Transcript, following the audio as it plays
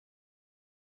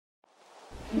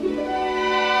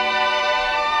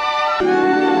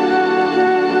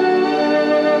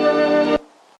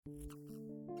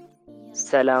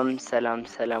ሰላም ሰላም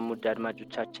ሰላም ውድ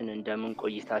አድማጮቻችን እንደምን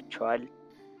ቆይታችኋል?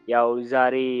 ያው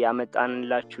ዛሬ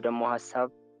ያመጣንላችሁ ደግሞ ሀሳብ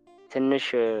ትንሽ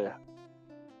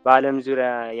በዓለም ዙሪያ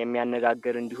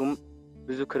የሚያነጋግር እንዲሁም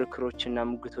ብዙ ክርክሮችና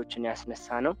ሙግቶችን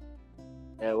ያስነሳ ነው።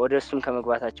 ወደ እሱም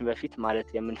ከመግባታችን በፊት ማለት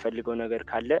የምንፈልገው ነገር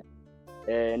ካለ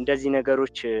እንደዚህ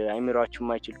ነገሮች አይምሯችሁ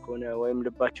የማይችል ከሆነ ወይም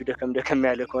ልባችሁ ደከም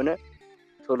ያለ ከሆነ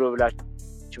ቶሎ ብላችሁ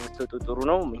ብትወጡ ጥሩ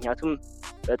ነው። ምክንያቱም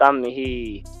በጣም ይሄ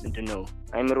ምንድነው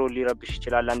አይምሮ ሊረብሽ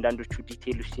ይችላል። አንዳንዶቹ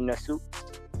ዲቴይሎች ሲነሱ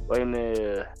ወይም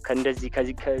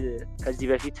ከዚህ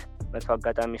በፊት መጥፎ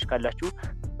አጋጣሚዎች ካላችሁ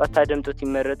ባታደምጡት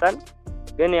ይመረጣል።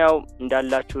 ግን ያው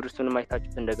እንዳላችሁ እርሱንም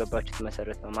አይታችሁት እንደገባችሁት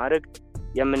መሰረት በማድረግ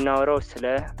የምናወራው ስለ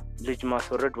ልጅ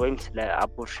ማስወረድ ወይም ስለ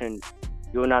አቦርሽን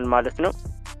ይሆናል ማለት ነው።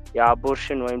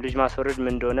 የአቦርሽን ወይም ልጅ ማስወረድ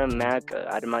ምን እንደሆነ ማያውቅ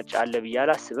አድማጭ አለ ብዬ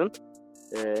አላስብም።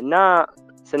 እና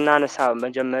ስናነሳ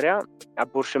መጀመሪያ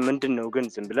አቦርሽን ምንድነው ግን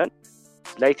ዝም ብለን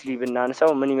ላይትሊ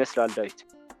ብናነሳው ምን ይመስላል ዳዊት?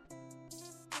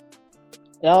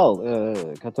 ያው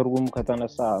ከትርጉሙ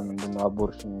ከተነሳ ምንድነው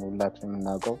አቦርሽን ሁላችንም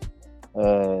የምናውቀው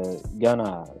ገና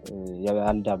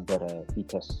ያልዳበረ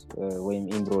ፊተስ ወይም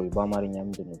ኤምብሪዮ በአማርኛ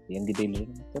ምንድነው የእንግዲህ ልጅ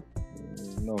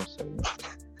ነው መሰለኝ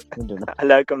ምንድነው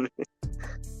አላውቅም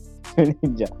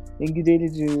እንጃ እንግዲህ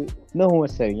ልጅ ነው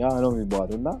መሰለኝ ነው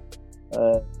የሚባለው እና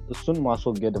እሱን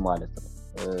ማስወገድ ማለት ነው።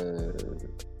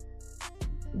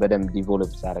 በደንብ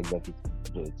ዲቨሎፕ ሲያደርግ በፊት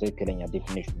ትክክለኛ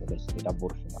ዴፊኒሽን ወደስ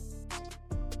አቦርሽን ነው።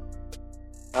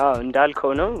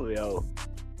 እንዳልከው ነው። ያው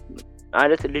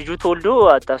ማለት ልጁ ተወልዶ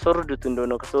አታስወርዱት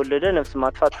እንደሆነ ከተወለደ ነፍስ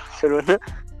ማጥፋት ስለሆነ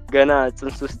ገና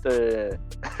ጽንስ ውስጥ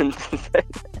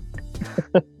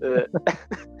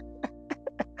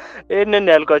ይሄንን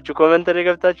ያልኳችሁ ኮሜንት ላይ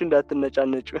ገብታችሁ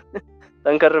እንዳትነጫነጩ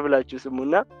ጠንከር ብላችሁ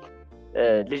ስሙና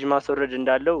ልጅ ማስወረድ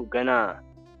እንዳለው ገና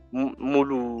ሙሉ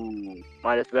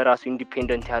ማለት በራሱ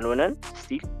ኢንዲፔንደንት ያልሆነን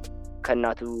ስቲል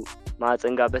ከናቱ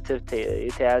ማህፀን ጋር በትብት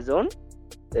የተያዘውን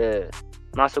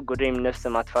ማስወገድ ወይም ነፍስ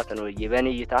ማጥፋት ነው በእኔ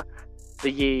እይታ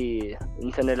ብዬ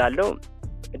እንትንላለሁ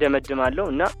እደመድማለሁ።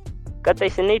 እና ቀጣይ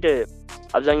ስንሄድ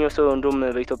አብዛኛው ሰው እንደውም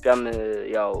በኢትዮጵያም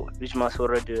ያው ልጅ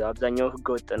ማስወረድ አብዛኛው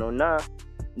ህገወጥ ነውና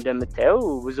እንደምታየው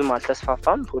ብዙም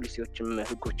አልተስፋፋም፣ ፖሊሲዎችም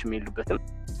ህጎችም የሉበትም።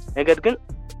 ነገር ግን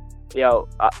ያው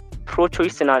ፕሮ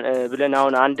ቾይስ ብለን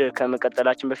አሁን አንድ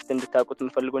ከመቀጠላችን በፊት እንድታውቁት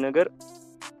የምፈልገው ነገር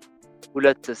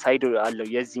ሁለት ሳይድ አለው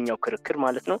የዚህኛው ክርክር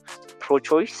ማለት ነው። ፕሮ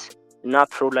ቾይስ እና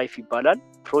ፕሮ ላይፍ ይባላል።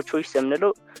 ፕሮ ቾይስ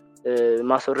የምንለው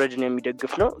ማስወረድን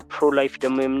የሚደግፍ ነው። ፕሮ ላይፍ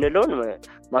ደግሞ የምንለው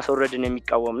ማስወረድን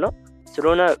የሚቃወም ነው።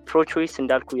 ስለሆነ ፕሮ ቾይስ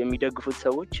እንዳልኩ የሚደግፉት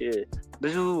ሰዎች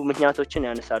ብዙ ምክንያቶችን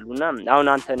ያነሳሉና አሁን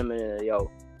አንተንም ያው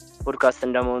ፖድካስት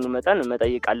እንደመሆኑ መጠን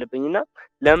መጠየቅ አለብኝና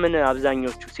ለምን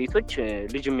አብዛኞቹ ሴቶች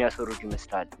ልጅ የሚያስወርዱ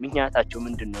ይመስላል? ምክንያታቸው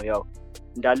ምንድነው? ያው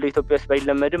እንዳለው ኢትዮጵያ ውስጥ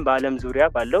ባይለመድም በአለም ዙሪያ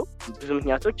ባለው ብዙ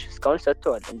ምክንያቶች እስካሁን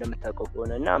ሰጥተዋል እንደምታውቀው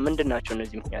ከሆነና ምንድናቸው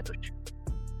እነዚህ ምክንያቶች?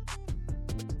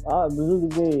 ብዙ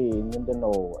ጊዜ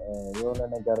ምንድነው የሆነ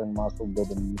ነገርን ማስወገድ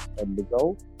የሚፈልገው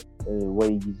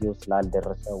ወይ ጊዜው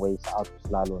ስላልደረሰ ወይ ሰዓቱ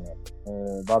ስላልሆነ፣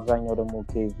 በአብዛኛው ደግሞ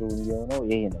ኬዙ የሆነው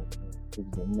ይሄ ነው።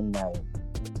 የምናየው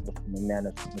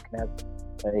የሚያነሱት ምክንያት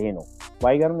ይሄ ነው።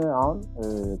 ባይገርም አሁን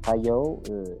ታየው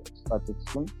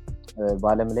ስታቲስቲክሱን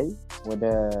በአለም ላይ ወደ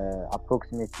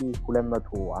አፕሮክሲሜትሊ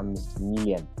 205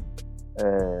 ሚሊዮን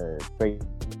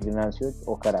ፕሬግናንሲዎች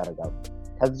ኦከር ያደርጋሉ።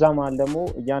 ከዛ መሀል ደግሞ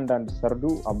እያንዳንዱ ሰርዱ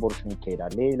አቦርሽን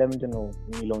ይካሄዳል። ይሄ ለምንድን ነው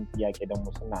የሚለውን ጥያቄ ደግሞ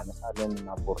ስናነሳ ለምን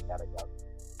አቦርት ያደርጋሉ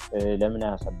ለምን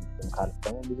አያሳድጉም ካልክ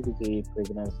ደግሞ ብዙ ጊዜ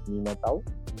ፕሬግናንሲ የሚመጣው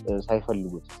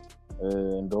ሳይፈልጉት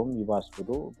እንደውም ይባስ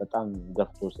ብሎ በጣም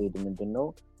ገፍቶ ሲሄድ ምንድነው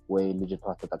ወይ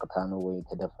ልጅቷ ተጠቅታ ነው ወይ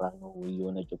ተደፍራ ነው ወይ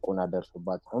የሆነ ጭቆና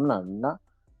ደርሶባት ነው እና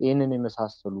ይህንን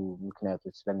የመሳሰሉ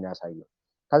ምክንያቶች ስለሚያሳዩ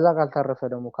ከዛ ካልተረፈ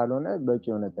ደግሞ ካልሆነ በቂ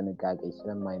የሆነ ጥንቃቄ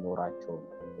ስለማይኖራቸው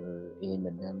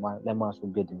ይህንን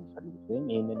ለማስወገድ የሚፈልጉት ወይም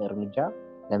ይህንን እርምጃ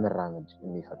ለመራመድ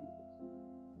የሚፈልጉት።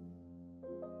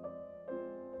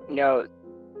 ያው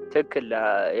ትክክል።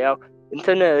 ያው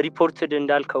እንትን ሪፖርትድ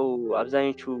እንዳልከው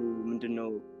አብዛኞቹ ምንድነው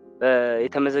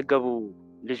የተመዘገቡ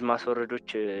ልጅ ማስወረዶች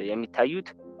የሚታዩት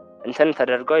እንትን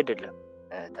ተደርገው አይደለም፣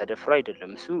 ተደፍሮ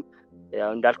አይደለም። እሱ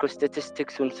ያው እንዳልከው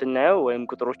ስታቲስቲክሱን ስናየው ወይም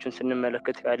ቁጥሮቹን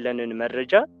ስንመለከት ያለንን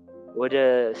መረጃ ወደ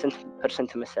ስንት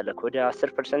ፐርሰንት መሰለክ? ወደ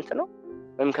 10% ነው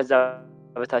ወይም ከዛ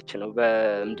በታች ነው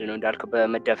በምንድነው እንዳልከው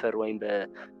በመደፈር ወይም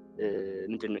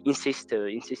በምንድነው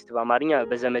ኢንሲስት በአማርኛ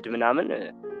በዘመድ ምናምን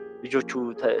ልጆቹ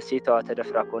ሴቷ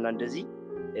ተደፍራ ከሆነ እንደዚህ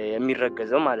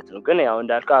የሚረገዘው ማለት ነው። ግን ያው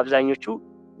እንዳልከው አብዛኞቹ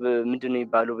ምንድነው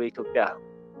የሚባለው በኢትዮጵያ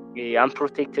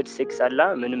አንፕሮቴክትድ ሴክስ አላ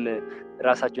ምንም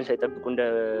ራሳቸውን ሳይጠብቁ እንደ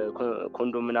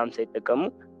ኮንዶም ምናምን ሳይጠቀሙ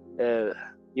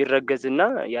ይረገዝና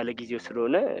ያለ ጊዜው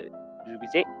ስለሆነ ብዙ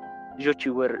ጊዜ ልጆቹ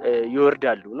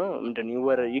ይወርዳሉ ነው ምንድነው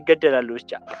ይገደላሉ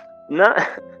ብቻ እና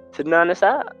ስናነሳ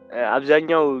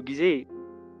አብዛኛው ጊዜ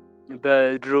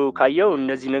በድሮ ካየው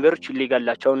እነዚህ ነገሮች ኢሌጋል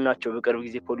ናቸው በቅርብ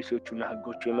ጊዜ ፖሊሲዎቹና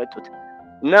ህጎቹ የመጡት።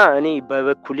 እና እኔ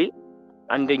በበኩሌ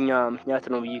አንደኛ ምክንያት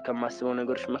ነው ብዬ ከማስበው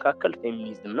ነገሮች መካከል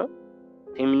ፌሚኒዝም ነው።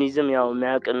 ፌሚኒዝም ያው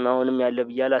የሚያውቅም አሁንም ያለ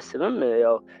ብዬ አላስብም።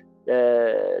 ያው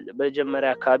በመጀመሪያ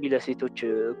አካባቢ ለሴቶች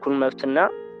እኩል መብትና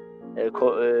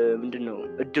ምንድነው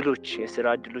እድሎች፣ የስራ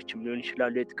እድሎችም ሊሆን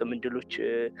ይችላሉ፣ የጥቅም እድሎች፣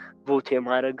 ቮት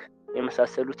የማድረግ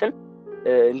የመሳሰሉትን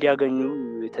እንዲያገኙ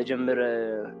የተጀመረ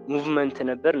ሙቭመንት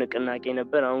ነበር፣ ንቅናቄ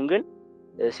ነበር። አሁን ግን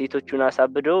ሴቶቹን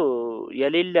አሳብደው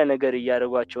የሌለ ነገር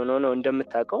እያደረጓቸው ነው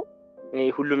እንደምታውቀው።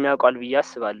 ሁሉም ያውቃል ብዬ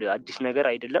አስባለሁ፣ አዲስ ነገር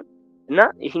አይደለም። እና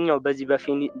ይሄኛው በዚህ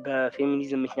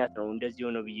በፌሚኒዝም ምክንያት ነው እንደዚህ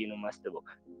ሆነው ብዬ ነው የማስበው።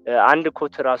 አንድ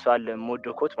ኮት ራሱ አለ፣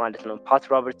 የምወደው ኮት ማለት ነው፣ ፓት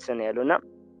ሮበርትሰን ያለው እና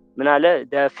ምን አለ?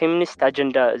 the feminist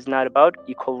agenda is not about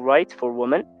equal rights for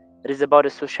women. It is about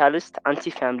a socialist,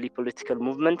 anti-family political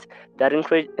movement that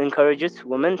encourages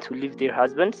women to leave their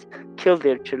husbands, kill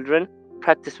their children,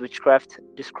 practice witchcraft,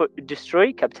 destroy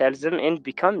capitalism, and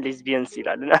become lesbians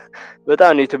ይላል። እና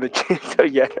በጣም ነው የተመቸኝ ሰው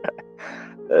እያለ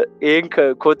ይህን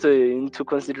ኮት ኢንቱ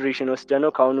ኮንሲደሬሽን ወስደ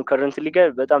ነው ከአሁኑ ከረንትሊ ጋር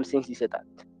በጣም ሴንስ ይሰጣል።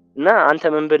 እና አንተ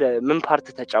ምን ፓርት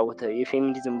ተጫወተ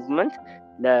የፌሚኒዝም ሙቭመንት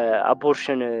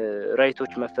ለአቦርሽን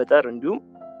ራይቶች መፈጠር እንዲሁም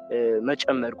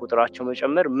መጨመር ቁጥራቸው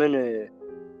መጨመር ምን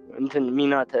እንትን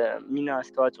ሚና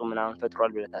አስተዋጽኦ ምናምን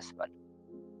ፈጥሯል ብለህ ታስባለህ?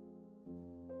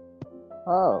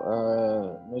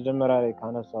 መጀመሪያ ላይ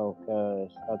ካነሳው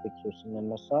ከስታቲክሶች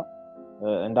ስንነሳ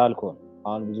እንዳልከው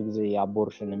አሁን ብዙ ጊዜ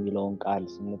የአቦርሽን የሚለውን ቃል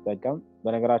ስንጠቀም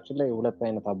በነገራችን ላይ ሁለት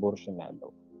አይነት አቦርሽን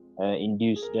ያለው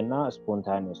ኢንዲዩስድ እና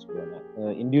ስፖንታኒየስ ሆነ።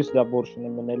 ኢንዲዩስድ አቦርሽን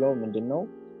የምንለው ምንድነው?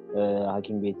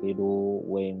 ሐኪም ቤት ሄዶ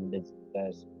ወይም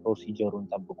ፕሮሲጀሩን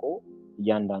ጠብቆ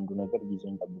እያንዳንዱ ነገር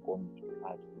ጊዜውን ጠብቆ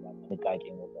ጥንቃቄ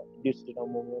ነው። ኢንዲዩስድ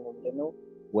ደግሞ የሚሆነው ምንድነው?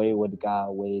 ወይ ወድቃ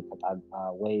ወይ ተጣልታ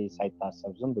ወይ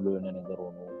ሳይታሰብ ዝም ብሎ የሆነ ነገር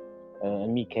ሆኖ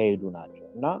የሚካሄዱ ናቸው።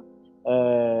 እና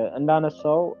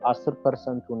እንዳነሳው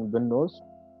 10%ን ብንወስድ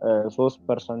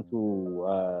 3%ቱ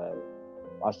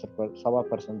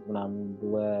 7% ምናምን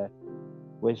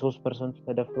ወይ 3%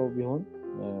 ተደፍረው ቢሆን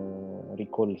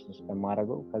ሪኮል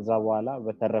እስከማደርገው ከዛ በኋላ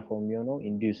በተረፈው የሚሆነው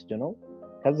ኢንዲዩስድ ነው።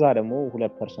 ከዛ ደግሞ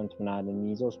 2% ምናምን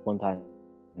የሚይዘው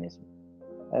ስፖንታኒየስ ነው።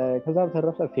 ከዛ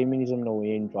በተረፈ ፌሚኒዝም ነው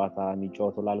ይሄን ጨዋታ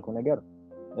የሚጫወተው ላልከው ነገር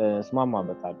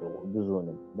እስማማበታለሁ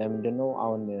ብዙንም። ለምንድነው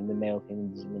አሁን የምናየው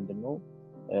ፌሚኒዝም ምንድነው?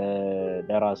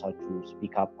 ለራሳችሁ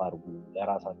ስፒክ አፕ አድርጉ፣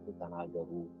 ለራሳችሁ ተናገሩ፣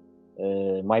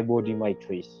 ማይ ቦዲ ማይ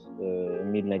ቾይስ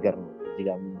የሚል ነገር ነው እዚህ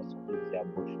ጋር የሚመስለው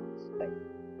አቦርሽን ላይ።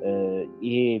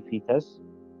 ይሄ ፊተስ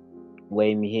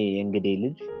ወይም ይሄ የእንግዲህ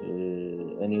ልጅ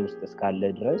እኔ ውስጥ እስካለ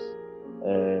ድረስ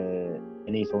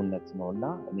እኔ ሰውነት ነውና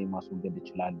እኔ ማስወገድ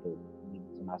እችላለሁ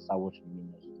የሚሉትን ሀሳቦች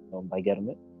የሚነሱት ነው። ባይገርም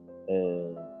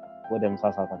ወደ ምሳ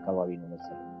ሰዓት አካባቢ ነው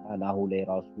መሰለኝ ናሁ ላይ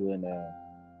ራሱ የሆነ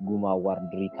ጉማ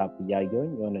አዋርድ ሪካፕ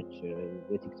እያየሁኝ የሆነች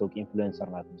የቲክቶክ ኢንፍሉዌንሰር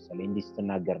ናት መሰለኝ እንዲህ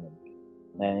ስትናገር ነው።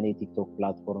 እኔ ቲክቶክ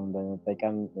ፕላትፎርም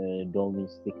በመጠቀም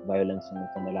ዶሜስቲክ ቫዮለንስ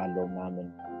እንላለው ምናምን፣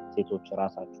 ሴቶች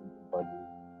ራሳቸውን ትበሉ፣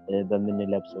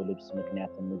 በምንለብሰው ልብስ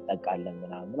ምክንያት እንጠቃለን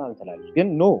ምናምን ትላለች። ግን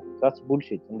ኖ ዛትስ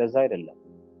ቡልሺት፣ እንደዛ አይደለም።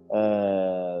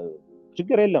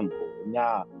 ችግር የለም እኮ እኛ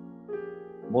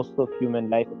ሞስት ኦፍ ሂውመን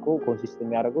ላይፍ እኮ ኮንሲስት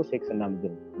የሚያደርገው ሴክስ እና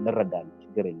ምግብ እንረዳለን፣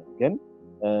 ችግር የለም። ግን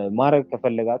ማድረግ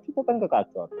ከፈለጋችሁ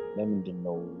ተጠንቀቃችኋል። ለምንድን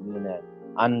ነው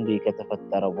አንዴ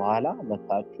ከተፈጠረ በኋላ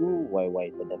መታችሁ ዋይ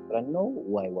ተደፍረን ነው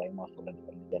ዋይ ማስወረድ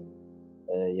ፈልገን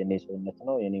የኔ ሰውነት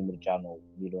ነው የኔ ምርጫ ነው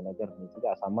የሚለው ነገር እዚህ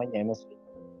ጋር አሳማኝ አይመስልም።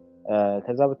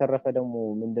 ከዛ በተረፈ ደግሞ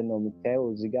ምንድነው የምታየው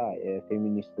እዚህ ጋር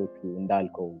ፌሚኒስቶቹ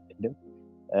እንዳልከው ቅድም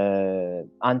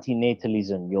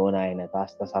አንቲኔታሊዝም የሆነ አይነት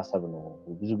አስተሳሰብ ነው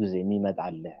ብዙ ጊዜ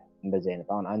የሚመጣልህ። እንደዚህ አይነት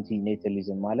አሁን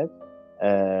አንቲኔታሊዝም ማለት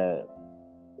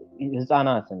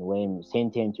ህፃናትን ወይም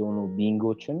ሴንቲየንት የሆኑ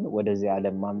ቢንጎችን ወደዚህ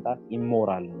ዓለም ማምጣት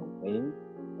ኢሞራል ነው ወይም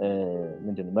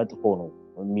ምንድነው መጥፎ ነው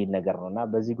የሚል ነገር ነው። እና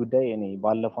በዚህ ጉዳይ እኔ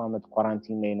ባለፈው ዓመት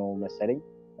ኳራንቲን ላይ ነው መሰለኝ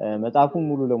መጽሐፉን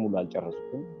ሙሉ ለሙሉ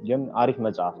አልጨረስኩም፣ ግን አሪፍ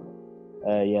መጽሐፍ ነው።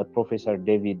 የፕሮፌሰር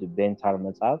ዴቪድ ቤንታር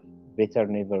መጽሐፍ ቤተር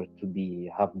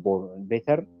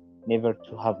ኔቨር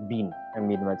ቱ ሃቭ ቢን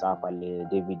የሚል መጽሐፍ አለ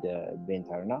ዴቪድ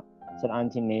ቤንታር እና ስለ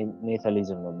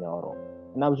አንቲኔታሊዝም ነው የሚያወራው።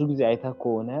 እና ብዙ ጊዜ አይተህ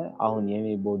ከሆነ አሁን የኔ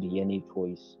ቦዲ የኔ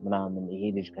ቾይስ ምናምን ይሄ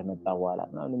ልጅ ከመጣ በኋላ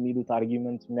ምናምን የሚሉት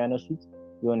አርጊመንት የሚያነሱት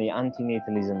የሆነ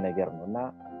የአንቲኔታሊዝም ነገር ነው። እና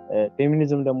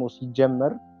ፌሚኒዝም ደግሞ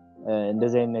ሲጀመር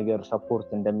እንደዚህ አይነት ነገር ሰፖርት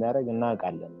እንደሚያደርግ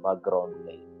እናውቃለን። ባክግራውንድ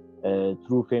ላይ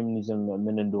ትሩ ፌሚኒዝም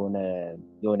ምን እንደሆነ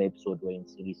የሆነ ኤፒሶድ ወይም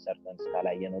ሲሪዝ ሰርተን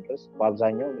እስካላየነው ድረስ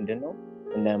በአብዛኛው ምንድነው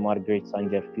እነ ማርጋሬት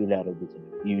ሳንጀር ፊል ያደረጉት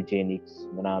ዩጄኒክስ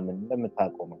ምናምን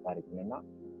እንደምታውቀው ነው ታሪኩን። እና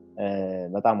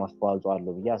በጣም አስተዋጽኦ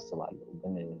አለው ብዬ አስባለሁ።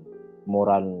 ግን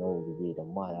ሞራል ነው ብዬ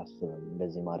ደግሞ አላስብም።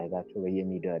 እንደዚህ ማድረጋቸው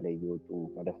በየሚዲያ ላይ እየወጡ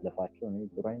መለፍለፋቸው እኔ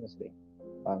ጥሩ አይመስለኝም።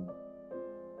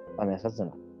 በጣም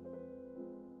ያሳዝናል።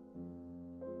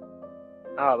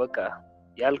 በቃ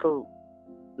ያልከው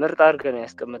ምርጥ አድርገህ ነው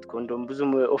ያስቀመጥከው። እንደውም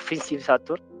ብዙም ኦፌንሲቭ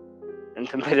ሳትሆን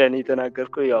እንትን ብለህ ነው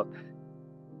የተናገርከው። ያው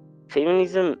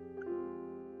ፌሚኒዝም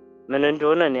ምን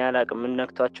እንደሆነ እኔ አላውቅም፣ ምን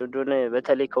ነክቷቸው እንደሆነ።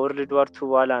 በተለይ ከወርልድ ዋር 2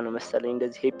 በኋላ ነው መሰለኝ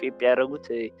እንደዚህ ሄፕ ያደረጉት።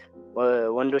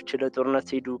 ወንዶች ለጦርነት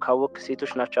ሲሄዱ ካወቅ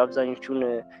ሴቶች ናቸው አብዛኞቹን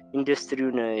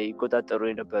ኢንዱስትሪውን ይቆጣጠሩ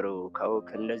የነበረው። ካወቅ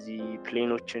እንደዚህ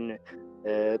ፕሌኖችን፣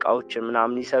 እቃዎችን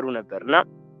ምናምን ይሰሩ ነበር እና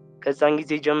ከዛን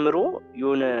ጊዜ ጀምሮ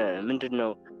የሆነ ምንድን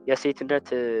ነው የሴትነት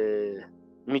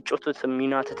የሚጮቱት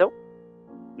ሚና ትተው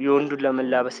የወንዱን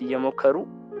ለመላበስ እየሞከሩ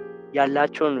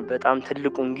ያላቸውን በጣም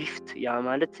ትልቁን ጊፍት ያ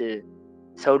ማለት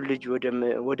ሰው ልጅ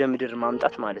ወደ ምድር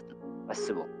ማምጣት ማለት ነው።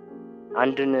 አስበው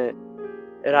አንድን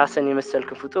ራስን የመሰልክ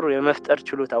ፍጡር የመፍጠር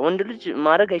ችሎታ ወንድ ልጅ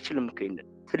ማድረግ አይችልም እኮ።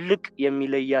 ትልቅ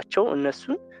የሚለያቸው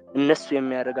እነሱ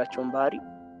የሚያደርጋቸውን ባህሪ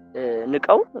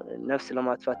ንቀው ነፍስ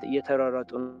ለማጥፋት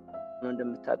እየተሯሯጡ ነው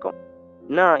እንደምታውቀው።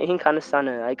 እና ይህን ካነሳን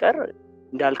አይቀር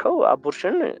እንዳልከው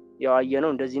አቦርሽን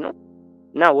ያዋየነው እንደዚህ ነው።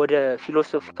 እና ወደ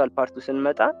ፊሎሶፊካል ፓርቱ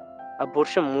ስንመጣ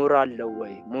አቦርሽን ሞራል ነው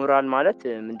ወይ? ሞራል ማለት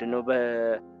ምንድነው?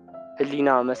 በህሊና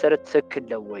መሰረት ትክክል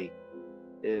ነው ወይ?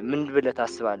 ምን ብለህ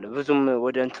ታስባለህ? ብዙም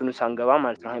ወደ እንትኑ ሳንገባ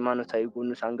ማለት ነው፣ ሃይማኖታዊ ጎኑ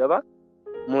ሳንገባ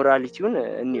ሞራሊቲውን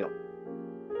እንየው።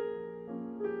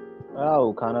 ያው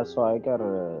ካነሳው አይቀር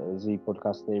እዚህ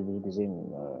ፖድካስት ላይ ብዙ ጊዜም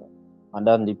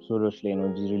አንዳንድ ኤፒሶዶች ላይ ነው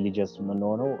እንጂ ሪሊጂየስ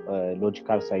የምንሆነው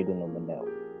ሎጂካል ሳይዱን ነው የምናየው።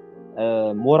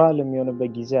 ሞራል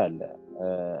የሚሆንበት ጊዜ አለ።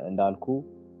 እንዳልኩ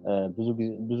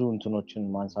ብዙ እንትኖችን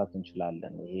ማንሳት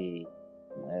እንችላለን። ይሄ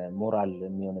ሞራል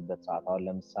የሚሆንበት ሰዓት አሁን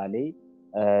ለምሳሌ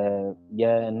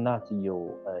የእናትየው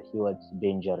ህይወት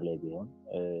ዴንጀር ላይ ቢሆን፣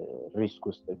 ሪስክ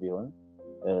ውስጥ ቢሆን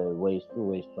ወይ እሱ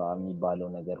ወይ እሷ የሚባለው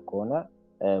ነገር ከሆነ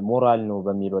ሞራል ነው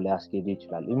በሚለው ሊያስኬድ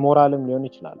ይችላል። ኢሞራልም ሊሆን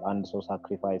ይችላል። አንድ ሰው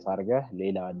ሳክሪፋይስ አድርገህ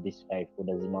ሌላ አዲስ ላይፍ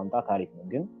ወደዚህ ማምጣት አሪፍ ነው።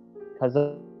 ግን ከዛ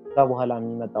በኋላ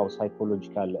የሚመጣው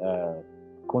ሳይኮሎጂካል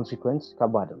ኮንሲኩዌንስ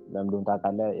ከባድ ነው። ለምንድን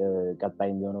ታውቃለህ? ቀጣይ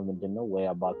የሚሆነው ምንድን ነው? ወይ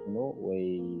አባቱ ነው ወይ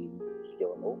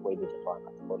ልጅየው ነው ወይ ልጅቷ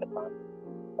ናት። ከሁለት አንዱ።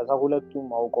 ከዛ ሁለቱም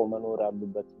አውቀው መኖር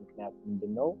ያሉበት ምክንያት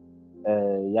ምንድን ነው?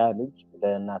 ያ ልጅ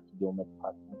ለእናትየው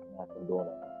መጥፋት ምክንያት እንደሆነ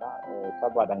እና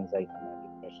ከባድ አንግዛይቲ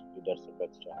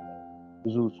ሊደርስበት ይችላል።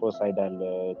 ብዙ ሱሳይዳል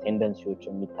ቴንደንሲዎች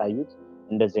የሚታዩት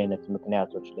እንደዚህ አይነት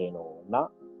ምክንያቶች ላይ ነው። እና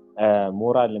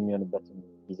ሞራል የሚሆንበትን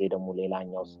ጊዜ ደግሞ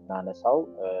ሌላኛው ስናነሳው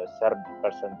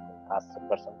 30%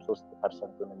 ከ10%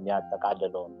 3%ን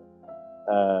የሚያጠቃልለው ነው።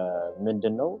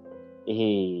 ምንድን ነው ይሄ?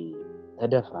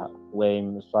 ተደፍራ ወይም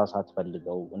እሷ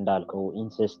ሳትፈልገው እንዳልከው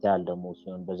ኢንሴስት ያህል ደግሞ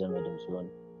ሲሆን በዘመድም ሲሆን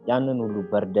ያንን ሁሉ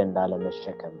በርደን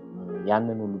እንዳለመሸከም፣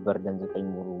 ያንን ሁሉ በርደን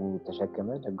 9 ሙሉ ተሸክመ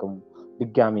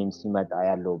ድጋሜም ሲመጣ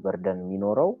ያለው በርደን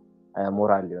የሚኖረው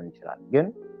ሞራል ሊሆን ይችላል። ግን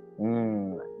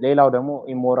ሌላው ደግሞ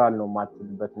ኢሞራል ነው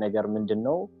የማትልበት ነገር ምንድን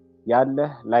ነው?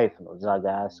 ያለህ ላይፍ ነው። እዛ ጋ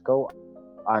ያስከው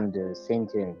አንድ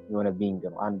ሴንቲየንት የሆነ ቢንግ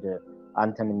ነው። አንድ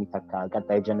አንተን የሚተካ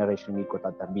ቀጣይ ጀኔሬሽን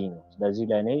የሚቆጣጠር ቢንግ ነው። ስለዚህ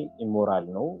ለእኔ ኢሞራል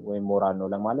ነው ወይም ሞራል ነው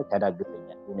ለማለት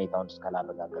ያዳግተኛል፣ ሁኔታውን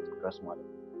እስካላረጋገጥ ድረስ ማለት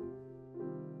ነው።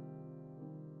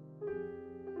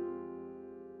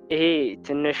 ይሄ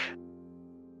ትንሽ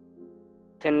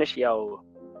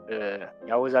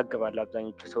ያወዛግባል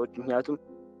አብዛኞቹ ሰዎች። ምክንያቱም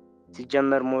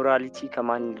ሲጀመር ሞራሊቲ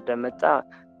ከማን እንደመጣ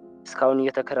እስካሁን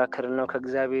እየተከራከርን ነው።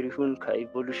 ከእግዚአብሔር ይሁን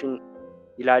ከኢቮሉሽን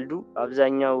ይላሉ።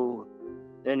 አብዛኛው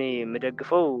እኔ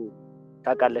የምደግፈው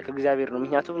ታውቃለህ ከእግዚአብሔር ነው።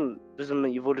 ምክንያቱም ብዙም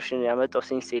ኢቮሉሽን ያመጣው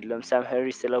ሴንስ የለም። ሳም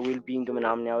ሃሪስ ስለ ዌል ቢንግ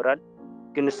ምናምን ያወራል፣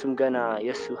 ግን እሱም ገና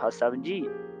የእሱ ሀሳብ እንጂ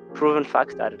ፕሩቨን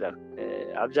ፋክት አይደለም።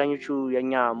 አብዛኞቹ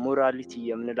የኛ ሞራሊቲ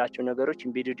የምንላቸው ነገሮች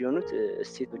ኢምቤድድ የሆኑት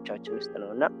እሴቶቻችን ውስጥ ነው።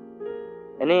 እና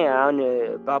እኔ አሁን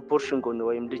በአቦርሽን ጎን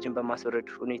ወይም ልጅን በማስወረድ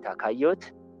ሁኔታ ካየሁት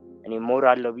እኔ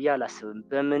ሞራል ነው ብዬ አላስብም።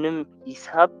 በምንም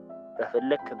ሂሳብ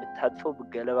በፈለክ ብታጥፈው፣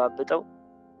 ብገለባብጠው፣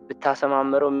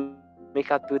 ብታሰማምረው፣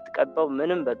 ሜካፕ ብትቀባው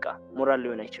ምንም በቃ ሞራል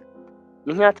ሊሆን አይችልም።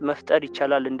 ምክንያት መፍጠር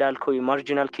ይቻላል እንዳልከው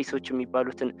የማርጂናል ኬሶች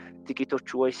የሚባሉትን ጥቂቶቹ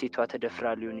ወይ ሴቷ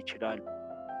ተደፍራ ሊሆን ይችላል፣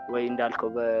 ወይ እንዳልከው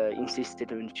በኢንሴስት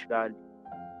ሊሆን ይችላል።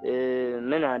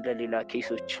 ምን አለ ሌላ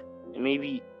ኬሶች ሜቢ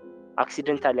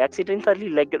አክሲደንታሊ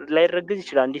ላይረግዝ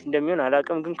ይችላል። እንዴት እንደሚሆን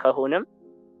አላውቅም፣ ግን ከሆነም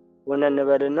ሆነ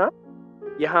እንበልና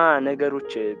ያህ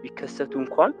ነገሮች ቢከሰቱ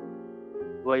እንኳን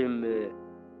ወይም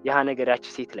ያህ ነገር ያቺ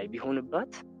ሴት ላይ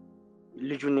ቢሆንባት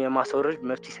ልጁን የማስወረድ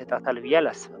መብት ይሰጣታል ብዬ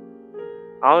አላስብም።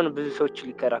 አሁን ብዙ ሰዎች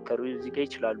ሊከራከሩ እዚህ ጋር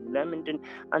ይችላሉ። ለምንድን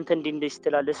አንተ እንደዚህ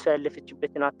ትላለህ? እሷ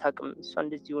ያለፈችበትን አታውቅም፣ እሷ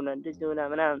እንደዚህ ሆና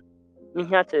ምናምን።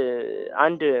 ምክንያት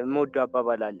አንድ የምወደው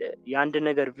አባባል አለ። የአንድ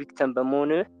ነገር ቪክተም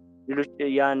በመሆንህ ሌሎች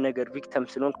ያን ነገር ቪክተም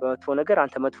ስለሆንክ በመጥፎ ነገር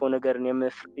አንተ መጥፎ ነገርን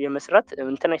የመስራት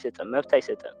እንትን አይሰጥም፣ መብት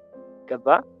አይሰጥም። ገባ?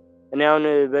 እኔ አሁን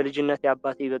በልጅነት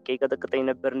አባቴ በቃ ይቀጠቅጠኝ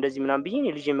ነበር እንደዚህ ምናምን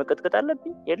ብዬ ልጄን መቀጥቀጥ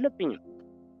አለብኝ? የለብኝም።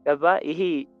 ገባ? ይሄ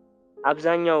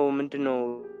አብዛኛው ምንድነው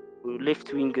ሌፍት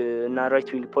ዊንግ እና ራይት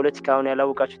ዊንግ ፖለቲካውን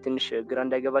ያላወቃችሁ ትንሽ ግራ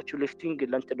እንዳይገባችሁ፣ ሌፍት ዊንግ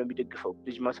ለእንትን ነው የሚደግፈው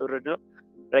ልጅ ማስወረድ ነው።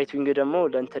 ራይት ዊንግ ደግሞ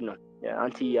ለእንትን ነው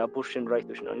አንቲ አቦርሽን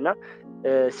ራይቶች ነው። እና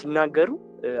ሲናገሩ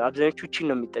አብዛኞቹ እቺን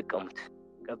ነው የሚጠቀሙት።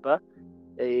 ገባ?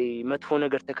 መጥፎ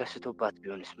ነገር ተከስቶባት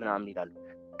ቢሆንስ ምናምን ይላሉ።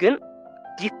 ግን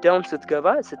ዲፕ ዳውን ስትገባ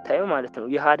ስታየው ማለት ነው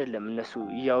ይህ አይደለም እነሱ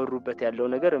እያወሩበት ያለው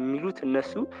ነገር። የሚሉት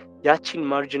እነሱ ያቺን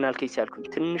ማርጂናል ኬስ ያልኩኝ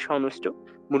ትንሿን ወስደው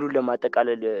ሙሉን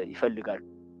ለማጠቃለል ይፈልጋሉ።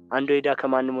 አንዷ ሄዳ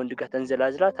ከማንም ወንድ ጋር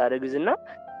ተንዘላዝላ ታረግዝና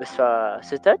በሷ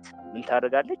ስህተት ምን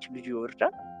ታደርጋለች? ልጁ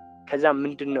ይወርዳል። ከዛ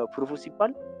ምንድነው ፕሩፉ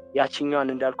ሲባል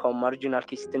ያቺኛዋን እንዳልከው ማርጂናል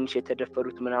ኬስ ትንሽ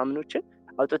የተደፈሩት ምናምኖችን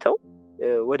አውጥተው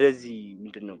ወደዚህ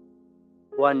ምንድነው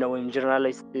ዋና ወይም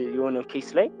ጀነራላይዝድ የሆነ ኬስ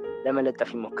ላይ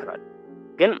ለመለጠፍ ይሞክራሉ።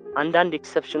 ግን አንዳንድ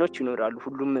ኤክሰፕሽኖች ይኖራሉ።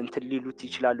 ሁሉም እንትን ሊሉት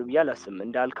ይችላሉ ብዬ አላስብም።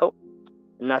 እንዳልከው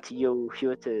እናትየው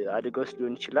ህይወት አደጋ ውስጥ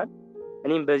ሊሆን ይችላል።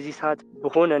 እኔም በዚህ ሰዓት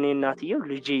በሆነ እኔ እናትየው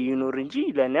ልጄ ይኖር እንጂ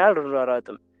ለእኔ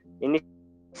አልራራጥም። እኔ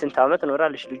ስንት ዓመት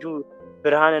ኖራለች ልጁ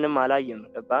ብርሃንንም አላየም።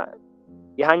 ገባ?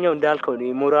 ያኛው እንዳልከው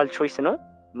የሞራል ቾይስ ነው።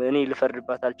 እኔ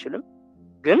ልፈርድባት አልችልም።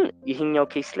 ግን ይህኛው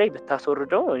ኬስ ላይ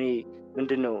ብታስወርደው እኔ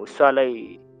ምንድነው እሷ ላይ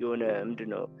የሆነ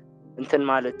ምንድነው እንትን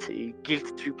ማለት ጊልት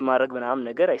ትሪፕ ማድረግ ምናምን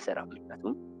ነገር አይሰራም።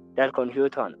 ምክንያቱም እንዳልከውን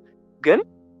ህይወቷ ነው። ግን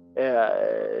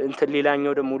እንትን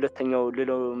ሌላኛው ደግሞ ሁለተኛው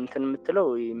ሌላው እንትን የምትለው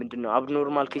ምንድነው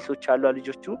አብኖርማል ኬሶች አሉ።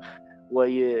 ልጆቹ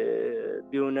ወይ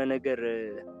የሆነ ነገር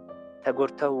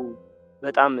ተጎድተው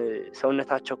በጣም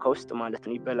ሰውነታቸው ከውስጥ ማለት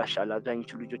ነው ይበላሻል።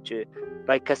 አብዛኞቹ ልጆች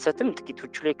ባይከሰትም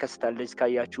ጥቂቶቹ ላይ ይከሰታል። እንደዚህ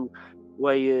ካያችሁ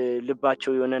ወይ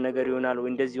ልባቸው የሆነ ነገር ይሆናል ወይ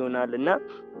እንደዚህ ይሆናል። እና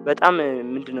በጣም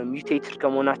ምንድነው ሚውቴትድ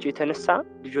ከመሆናቸው የተነሳ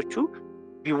ልጆቹ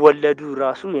ቢወለዱ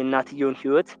ራሱ የእናትየውን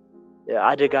ህይወት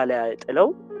አደጋ ላይ ጥለው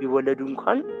ቢወለዱ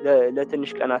እንኳን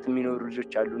ለትንሽ ቀናት የሚኖሩ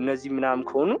ልጆች አሉ። እነዚህ ምናምን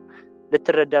ከሆኑ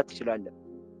ልትረዳ ትችላለህ።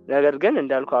 ነገር ግን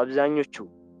እንዳልከው አብዛኞቹ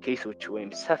ኬሶች ወይም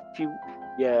ሰፊው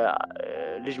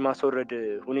የልጅ ማስወረድ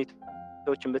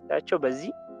ሁኔታዎችን ብታያቸው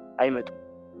በዚህ አይመጡም።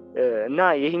 እና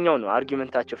ይሄኛው ነው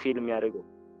አርጊመንታቸው ፌል የሚያደርገው።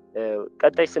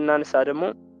 ቀጣይ ስናነሳ ደግሞ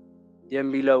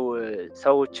የሚለው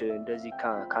ሰዎች እንደዚህ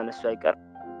ካነሱ አይቀር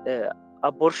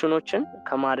አቦርሽኖችን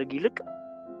ከማድረግ ይልቅ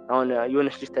አሁን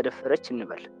የሆነች ልጅ ተደፈረች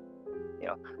እንበል፣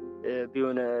 ያው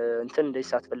ቢሆን እንትን እንደዚህ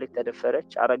ሳትፈልግ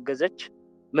ተደፈረች፣ አረገዘች፣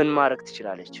 ምን ማድረግ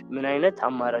ትችላለች? ምን አይነት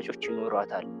አማራጮች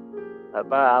ይኖሯታል?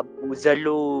 ዘሎ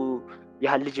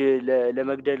ያህል ልጅ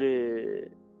ለመግደል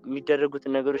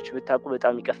የሚደረጉትን ነገሮች ብታውቁ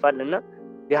በጣም ይቀፋል። እና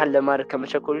ያህል ለማድረግ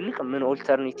ከመቸኮል ይልቅ ምን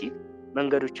ኦልተርኔቲቭ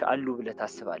መንገዶች አሉ ብለህ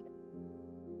ታስባለህ?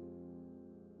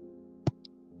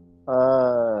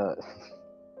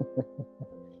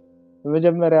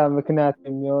 መጀመሪያ ምክንያት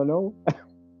የሚሆነው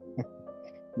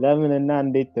ለምን እና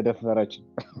እንዴት ተደፈረች?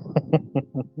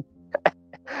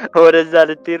 ወደዛ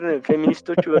ልትሄድ ነው።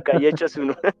 ፌሚኒስቶቹ በቃ እየጨሱ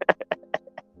ነው።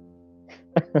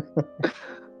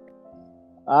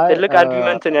 ትልቅ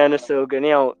አርጊመንት ነው ያነሳው። ግን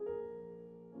ያው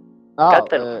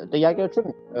ጥያቄዎችን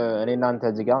እኔ እናንተ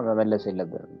እዚህ ጋር መመለስ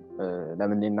የለብንም።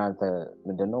 ለምን እናንተ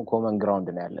ምንድነው ኮመን ግራውንድ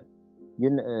ነው ያለን።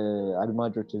 ግን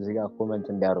አድማጮች እዚህ ጋር ኮመንት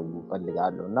እንዲያደርጉ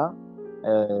ፈልጋለሁ። እና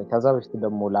ከዛ በፊት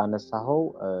ደግሞ ላነሳኸው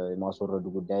ማስወረዱ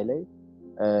ጉዳይ ላይ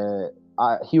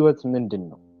ህይወት ምንድን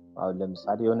ነው? አሁን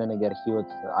ለምሳሌ የሆነ ነገር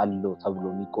ህይወት አለው ተብሎ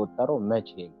የሚቆጠረው መቼ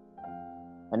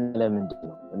እና ለምንድን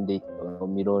ነው እንዴት ነው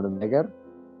የሚለውንም ነገር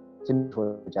ትንሽ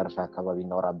ወደ መጨረሻ አካባቢ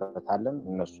እናወራበታለን።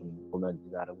 እነሱም ኮመንት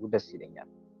ያደርጉ ደስ ይለኛል።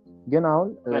 ግን አሁን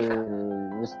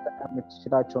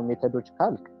የምትችላቸው ሜተዶች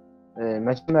ካልክ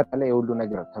መጀመሪያ ላይ የሁሉ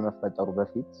ነገር ከመፈጠሩ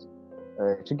በፊት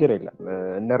ችግር የለም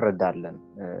እንረዳለን።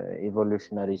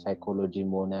 ኢቮሉሽነሪ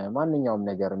ሳይኮሎጂም ሆነ ማንኛውም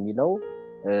ነገር የሚለው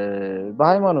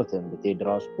በሃይማኖትም ብትሄድ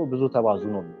ራሱ ብዙ ተባዙ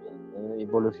ነው።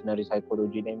 ኢቮሉሽነሪ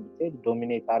ሳይኮሎጂ ላይ ብትሄድ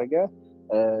ዶሚኔት አድርገህ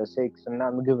ሴክስ እና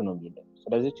ምግብ ነው የሚለው።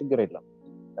 ስለዚህ ችግር የለም።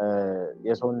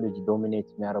 የሰውን ልጅ ዶሚኔት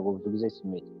የሚያደርገው ብዙ ጊዜ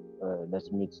ስሜት፣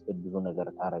 ለስሜት ስትል ብዙ ነገር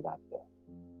ታደርጋለህ።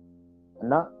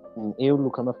 እና ይሄ ሁሉ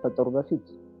ከመፈጠሩ በፊት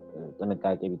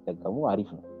ጥንቃቄ ቢጠቀሙ አሪፍ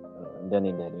ነው እኔ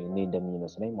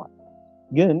እንደሚመስለኝ ማለት ነው።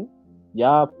 ግን ያ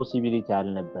ፖሲቢሊቲ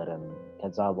አልነበረም።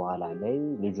 ከዛ በኋላ ላይ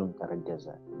ልጁም ተረገዘ።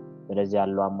 ስለዚህ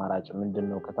ያለው አማራጭ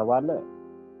ምንድነው ከተባለ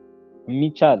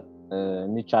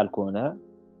የሚቻል ከሆነ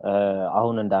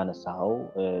አሁን እንዳነሳኸው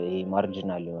ይሄ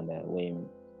ማርጂናል የሆነ ወይም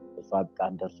እሷ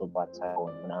ጥቃት ደርሶባት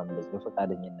ሳይሆን ምናምን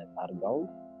በፈቃደኝነት አድርጋው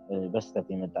በስተት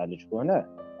የመጣ ልጅ ከሆነ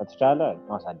ከተቻለ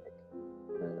ማሳደግ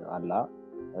አላ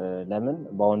ለምን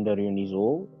ባውንደሪውን ይዞ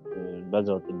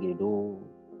በዛው ጥግ ሄዶ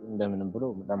እንደምንም ብሎ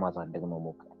ለማሳደግ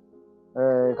መሞከር።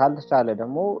 ካልተቻለ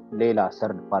ደግሞ ሌላ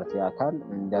ሰርድ ፓርቲ አካል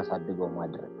እንዲያሳድገው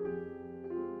ማድረግ።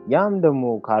 ያም ደግሞ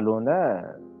ካልሆነ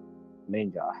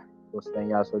እንጃ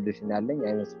ሶስተኛ ሶሉሽን ያለኝ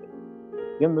አይመስለኝም።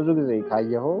 ግን ብዙ ጊዜ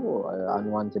ካየኸው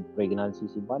አንዋንትድ ፕሬግናንሲ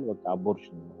ሲባል በቃ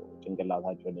አቦርሽን ነው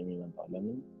ጭንቅላታቸው የሚመጣው።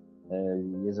 ለምን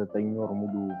የ9 ወር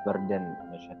ሙሉ በርደን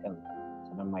መሸከም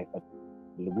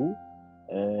ስለማይፈልጉ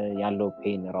ያለው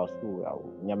ፔን ራሱ ያው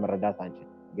እኛ መረዳት አንችልም።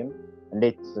 ግን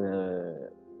እንዴት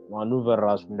ማኑቨር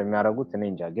ራሱ እንደሚያደርጉት እኔ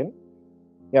እንጃ። ግን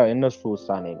ያው የእነሱ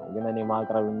ውሳኔ ነው። ግን እኔ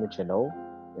ማቅረብ የምችለው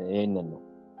ይህንን ነው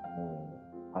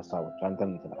ሀሳቦች። አንተ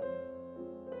ምን ትላለህ?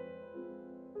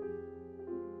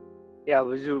 ያው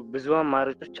ብዙ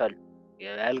አማራጮች አሉ።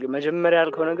 መጀመሪያ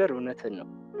ያልከው ነገር እውነትን ነው።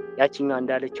 ያችኛዋ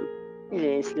እንዳለችው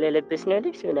ስለለበስነው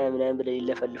ልብስ ምናምን ብለው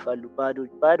ይለፈልፋሉ።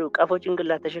 ባዶ ቀፎ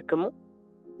ጭንቅላት ተሸክመው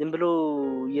ዝም ብሎ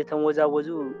እየተወዛወዙ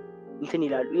እንትን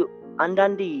ይላሉ።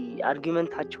 አንዳንዴ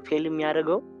አርጊመንታቸው ፌል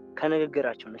የሚያደርገው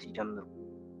ከንግግራቸው ነው ሲጀምሩ።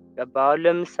 ገባ? አሁን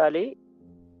ለምሳሌ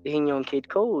ይሄኛውን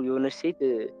ከሄድከው የሆነች ሴት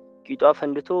ቂጧ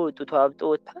ፈንድቶ ጡቷ አብጦ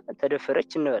ወጥታ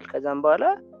ተደፈረች እንበል። ከዛም በኋላ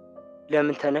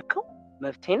ለምን ተነካው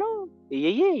መብቴ ነው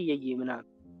እየየ ምናምን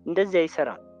እንደዚህ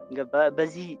አይሰራም። ገባ?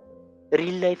 በዚህ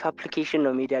ሪል ላይፍ አፕሊኬሽን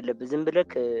ነው መሄድ ያለብህ። ዝም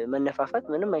ብለህ መነፋፋት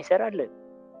ምንም አይሰራልን።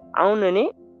 አሁን እኔ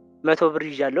 100 ብር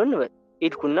ይዣለሁ እንበል።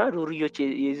 ሄድኩና ዱርዮች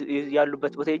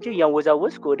ያሉበት ቦታ ሄጄ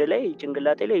እያወዛወዝኩ ወደ ላይ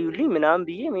ጭንቅላቴ ላይ ይውልኝ ምናምን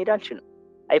ብዬ መሄድ አልችልም።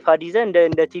 አይፓድ ይዘህ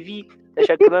እንደ ቲቪ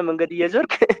ተሸክመ መንገድ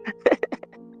እየዞርክ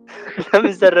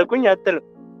ለምን ሰረቁኝ አትልም።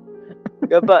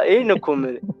 ገባ? ይሄን እኮ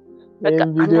ይሄን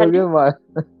ቪዲዮ ግን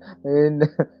ይሄን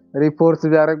ሪፖርት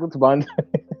ቢያደርጉት ባንድ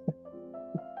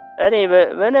እኔ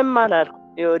ምንም አላልኩም።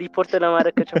 ሪፖርት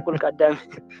ለማድረግ ከቸኮል ቀዳሚ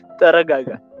ተረጋጋ።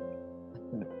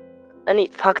 እኔ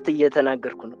ፋክት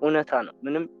እየተናገርኩ ነው። እውነታ ነው።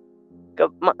 ምንም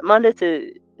ማለት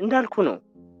እንዳልኩ ነው።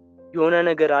 የሆነ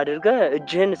ነገር አድርገ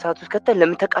እጅህን እሳት ውስጥ ከተህ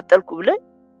ለምን ተቃጠልኩ ብለህ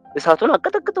እሳቱን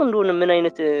አቀጠቅጠው እንደሆነ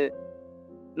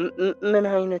ምን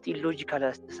አይነት ኢሎጂካል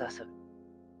አስተሳሰብ።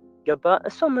 ገባ?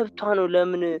 እሷ መብቷ ነው።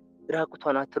 ለምን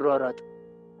ራቁቷን አትሯሯጥ?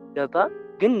 ገባ?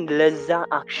 ግን ለዛ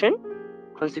አክሽን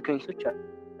ኮንሲኩዌንሶች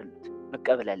አሉት፣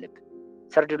 መቀበል አለብን።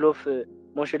 ሰርድ ሎፍ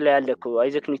ሞሽን ላይ ያለ እኮ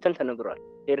አይዘክ ኒውተን ተነግሯል።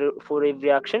 ፎር ኤቭሪ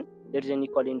አክሽን there is an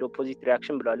equal and opposite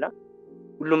reaction ብሏል።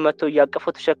 ሁሉም መጥተው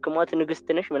እያቀፈው ተሸክሟት ንግስት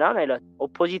ነሽ ምናምን አይላት።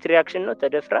 ኦፖዚት ሪያክሽን ነው።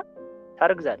 ተደፍራ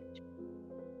ታርግዛለች።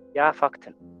 ያ ፋክት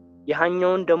ነው።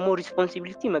 ያኛውን ደግሞ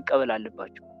ሪስፖንሲቢሊቲ መቀበል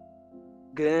አለባቸው።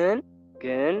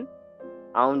 ግን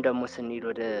አሁን ደግሞ ስንሄድ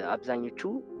ወደ አብዛኞቹ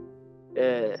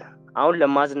አሁን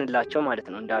ለማዝንላቸው ማለት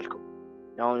ነው እንዳልከው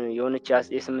አሁን የሆነች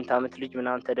የ8 ዓመት ልጅ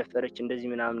ምናምን ተደፈረች እንደዚህ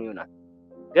ምናምን ይሆናል።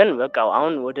 ግን በቃ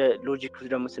አሁን ወደ ሎጂክ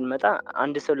ደግሞ ስንመጣ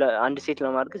አንድ ሴት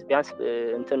ለማርገዝ ቢያንስ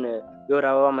እንትን የወር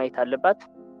አበባ ማየት አለባት።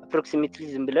 አፕሮክሲሜትሊ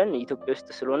ዝም ብለን ኢትዮጵያ ውስጥ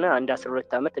ስለሆነ አንድ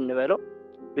 12 ዓመት እንበለው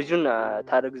ልጁን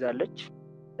ታረግዛለች።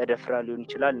 ተደፍራ ሊሆን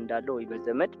ይችላል እንዳለው ወይ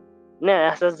በዘመድ እና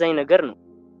ያሳዛኝ ነገር ነው።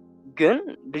 ግን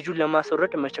ልጁን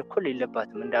ለማስወረድ መቸኮል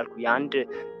የለባትም። እንዳልኩ የአንድ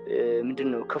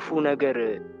ምንድነው ክፉ ነገር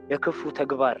የክፉ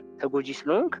ተግባር ተጎጂ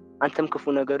ስለሆንክ አንተም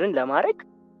ክፉ ነገርን ለማድረግ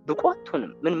ብቁ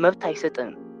አትሆንም። ምን መብት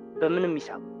አይሰጥህም በምንም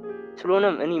ሂሳብ።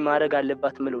 ስለሆነም እኔ ማድረግ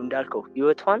አለባት ምለው እንዳልከው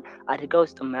ህይወቷን አደጋ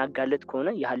ውስጥ የማያጋለጥ ከሆነ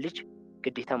ያ ልጅ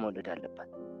ግዴታ መውለድ አለባት።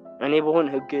 እኔ በሆን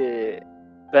ህግ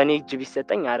በእኔ እጅ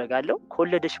ቢሰጠኝ አደርጋለሁ።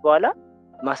 ከወለደች በኋላ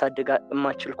ማሳደግ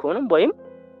የማችል ከሆነም ወይም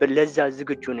ለዛ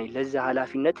ዝግጁ ነኝ ለዛ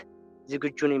ኃላፊነት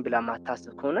ዝግጁ ነኝ ብላ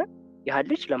ማታስብ ከሆነ ያ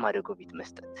ልጅ ለማደጎ ቤት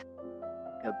መስጠት።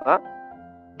 ገባ?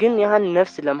 ግን ያን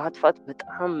ነፍስ ለማጥፋት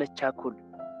በጣም መቻኮል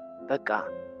በቃ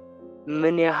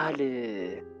ምን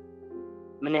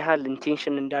ያህል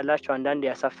ኢንቴንሽን እንዳላቸው አንዳንድ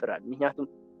ያሳፍራል። ምክንያቱም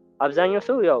አብዛኛው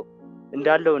ሰው ያው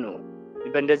እንዳለው ነው።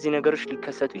 በእንደዚህ ነገሮች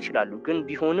ሊከሰቱ ይችላሉ። ግን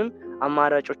ቢሆንም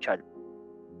አማራጮች አሉ።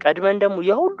 ቀድመን ደግሞ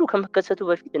የሁሉ ከመከሰቱ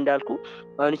በፊት እንዳልኩ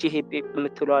አሁን ይሄ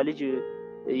የምትለዋ ልጅ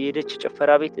የሄደች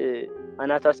ጭፈራ ቤት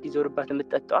አናቷ እስኪዞርባት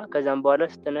የምትጠጣዋ ከዛም በኋላ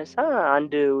ስትነሳ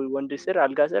አንድ ወንድ ስር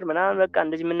አልጋ ስር ምናምን በቃ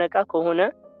እንደዚህ የምነቃ ከሆነ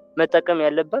መጠቀም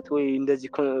ያለባት ወይ እንደዚህ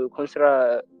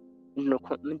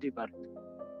ምንድን ይባላል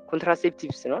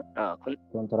ኮንትራሴፕቲቭስ ነው።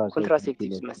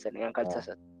 ኮንትራሴፕቲቭስ መሰለኝ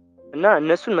ካልተሳሳት እና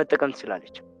እነሱን መጠቀም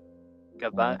ትችላለች።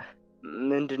 ገባ?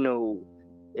 ምንድነው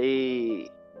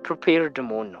ፕሪፔርድ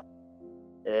መሆን ነው።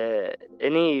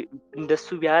 እኔ እንደሱ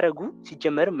ቢያደርጉ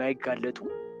ሲጀመር የማይጋለጡ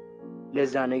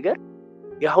ለዛ ነገር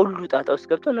የሁሉ ጣጣ ውስጥ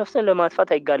ገብተው ነፍስን ለማጥፋት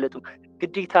አይጋለጡም።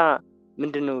 ግዴታ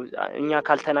ምንድነው እኛ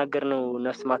ካልተናገርነው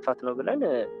ነፍስ ማጥፋት ነው ብለን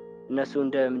እነሱ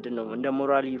እንደ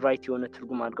ሞራሊ ራይት የሆነ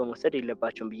ትርጉም አድርገው መውሰድ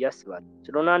የለባቸውም ብዬ አስባለሁ።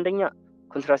 ስለሆነ አንደኛ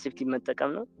ኮንትራሴፕቲቭ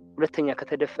መጠቀም ነው። ሁለተኛ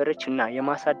ከተደፈረች እና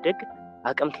የማሳደግ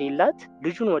አቅም ከሌላት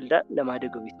ልጁን ወልዳ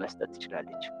ለማደጎ ቤት መስጠት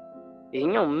ትችላለች።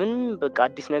 ይሄኛው ምን በቃ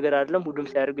አዲስ ነገር አይደለም። ሁሉም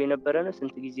ሲያደርገው የነበረ ነው።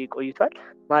 ስንት ጊዜ ቆይቷል።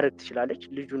 ማድረግ ትችላለች።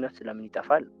 ልጁ ነፍስ ለምን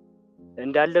ይጠፋል?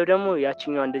 እንዳለው ደግሞ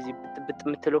ያችኛዋ እንደዚህ ብጥብጥ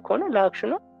የምትለው ከሆነ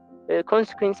ለአክሽኗ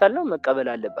ኮንሲኩዌንስ አለው መቀበል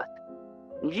አለባት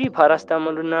እንጂ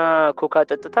ፓራስታሞልና ኮካ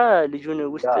ጠጥታ ልጁን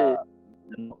ውስጥ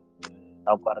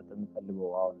ታቋርጥ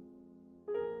የምፈልገው አሁን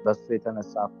በሱ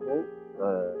የተነሳ እኮ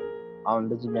አሁን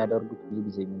እንደዚህ የሚያደርጉት ብዙ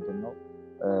ጊዜ ምንድነው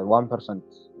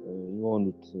 1%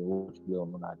 የሆኑት ሰዎች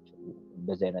ቢሆኑ ናቸው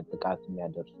እንደዚህ አይነት ጥቃት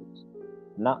የሚያደርሱት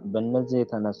እና በእነዚህ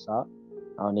የተነሳ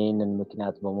አሁን ይህንን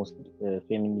ምክንያት በመውሰድ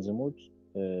ፌሚኒዝሞች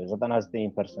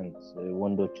 99%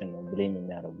 ወንዶችን ነው ብሌም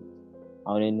የሚያደርጉት።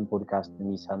 አሁን ይህንን ፖድካስት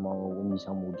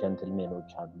የሚሰሙ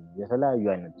ጀንትልሜኖች አሉ፣ የተለያዩ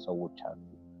አይነት ሰዎች አሉ፣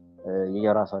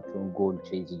 የራሳቸውን ጎል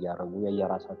ቼዝ እያደረጉ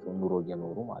የራሳቸውን ኑሮ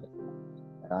እየኖሩ ማለት ነው።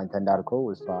 አንተ እንዳልከው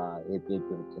እሷ ኤፒኤፕ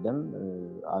ብትልም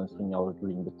አንሱኛ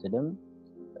ወርዱልኝ ብትልም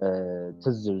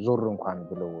ትዝ ዞር እንኳን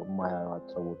ብለው የማያዩት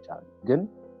ሰዎች አሉ። ግን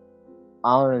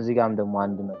አሁን እዚህ ጋርም ደግሞ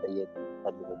አንድ መጠየቅ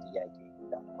ፈልገው ጥያቄ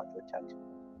አድማጮቻችን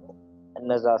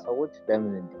እነዛ ሰዎች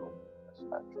ለምን እንዲሆኑ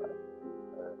ይመስላችኋል?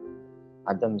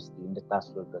 አንተም እስኪ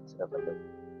እንድታስብበት ስለፈለጉ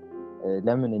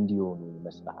ለምን እንዲሆኑ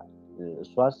ይመስልሃል?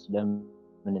 እሷስ ለምን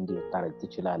እንዲህ ልታረግ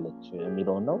ትችላለች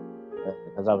የሚለውን ነው።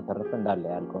 ከዛ በተረፈ እንዳለ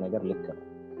ያልከው ነገር ልክ ነው።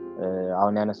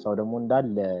 አሁን ያነሳው ደግሞ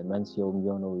እንዳለ መንስኤው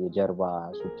የሚሆነው የጀርባ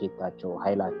ሱኬታቸው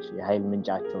የኃይል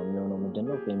ምንጫቸው የሚሆነው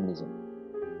ምንድነው? ፌሚኒዝም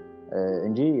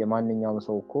እንጂ የማንኛውም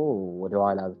ሰው እኮ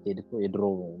ወደኋላ ብትሄድ እኮ የድሮ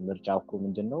ምርጫ እኮ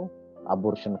ምንድነው?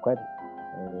 አቦርሽን እኮ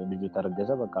ልጁ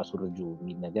ተረገዘ በቃ ሱርጁ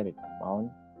የሚል ነገር የለም። አሁን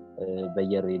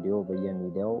በየሬዲዮ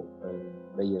በየሚዲያው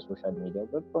በየሶሻል ሚዲያው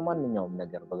በማንኛውም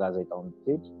ነገር በጋዜጣው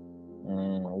ብትሄድ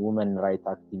ውመን ራይት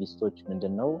አክቲቪስቶች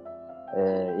ምንድነው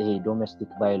ይሄ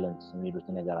ዶሜስቲክ ቫዮለንስ የሚሉት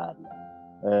ነገር አለ።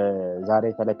 ዛሬ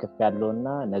ተለክፍ ያለውና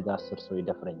ነገ 10 ሰው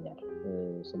ይደፍረኛል፣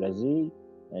 ስለዚህ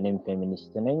እኔም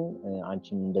ፌሚኒስት ነኝ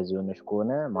አንቺም እንደዚህ ሆነሽ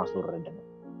ከሆነ ማስወረድ ነው።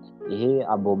 ይሄ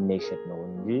አቦሚኔሽን ነው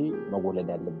እንጂ መወለድ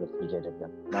ያለበት ልጅ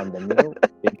አይደለም እና እንደሚለው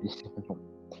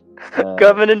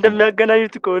ከምን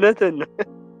እንደሚያገናኙት ከሆነትን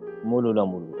ሙሉ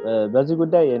ለሙሉ በዚህ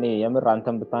ጉዳይ እኔ የምር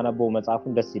አንተም ብታነበው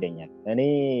መጽሐፉን ደስ ይለኛል። እኔ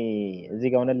እዚህ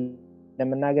ጋር ሆነ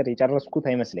ለመናገር የጨረስኩት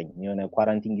አይመስለኝም። የሆነ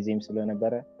ኳራንቲን ጊዜም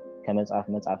ስለነበረ ከመጽሐፍ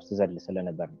ስዘል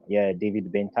ስለነበር ነው። የዴቪድ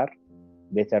ቤንታር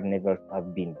ቤተር ኔቨር ሃቭ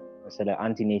ቢን ስለ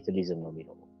አንቲኔታሊዝም ነው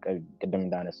የሚለው። ቅድም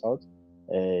እንዳነሳሁት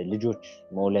ልጆች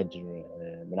መውለድ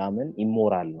ምናምን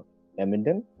ኢሞራል ነው።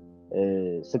 ለምንድን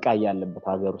ስቃይ ያለበት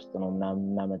ሀገር ውስጥ ነው ምናምን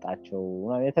እናመጣቸው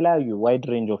የተለያዩ ዋይድ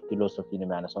ሬንጅ ኦፍ ፊሎሶፊ ነው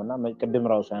የሚያነሳው እና ቅድም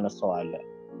ራሱ ያነሳው አለ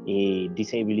ይሄ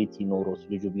ዲስኤቢሊቲ ኖሮስ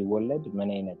ልጁ ቢወለድ ምን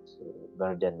አይነት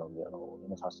በርደን ነው የሚሆነው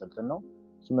የመሳሰሉትን ነው።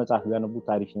 እሱ መጽሐፍ ቢያነቡ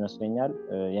ታሪፍ ይመስለኛል።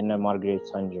 የነ ማርጋሬት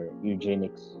ሳንጀር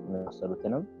ዩጄኒክስ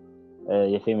የመሳሰሉትንም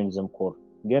የፌሚኒዝም ኮር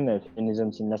ግን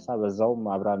ፌሚኒዝም ሲነሳ በዛውም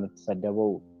አብራ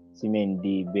የምትሰደበው ሲሜን ዲ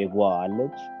ቤጓ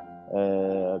አለች።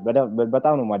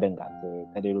 በጣም ነው ማደንቃት።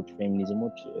 ከሌሎች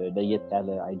ፌሚኒዝሞች ለየት ያለ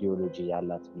አይዲዮሎጂ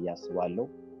ያላት ብዬ አስባለሁ።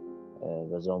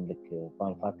 በዛውም ልክ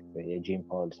ፋን ፋክት የጄን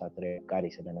ፓውል ሳትሪ ቃሪ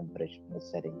ስለነበረች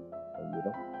መሰለኝ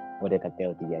የሚለው ወደ ቀጣዩ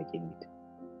ጥያቄ እንሂድ።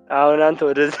 አሁን አንተ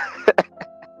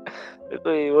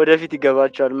ወደፊት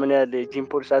ይገባቸዋል ምን ያህል ጄን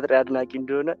ፖል ሳትሪ አድናቂ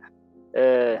እንደሆነ።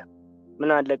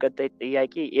 ምን አለ ቀጣይ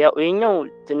ጥያቄ ያው የኛው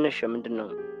ትንሽ ምንድነው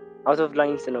አውት ኦፍ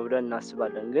ላይንስ ነው ብለን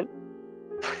እናስባለን። ግን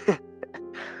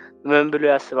ምን ብሎ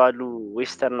ያስባሉ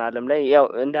ዌስተርን ዓለም ላይ ያው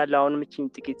እንዳለ አሁን ምንም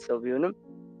ጥቂት ሰው ቢሆንም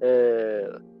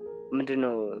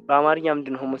ምንድነው በአማርኛ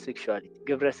ምንድነው ሆሞሴክሹዋሊቲ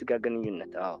ግብረ ስጋ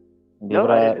ግንኙነት? አዎ ነው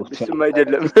እሱም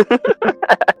አይደለም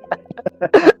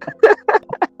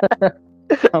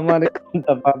አማርኛውን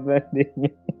ተባበልኝ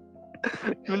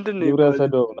ምንድነው ግብረ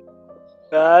ሰዶም ነው።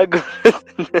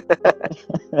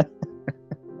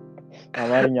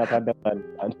 አማርኛ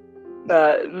ታደፋለህ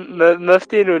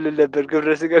መፍትሄ ነው ልል ነበር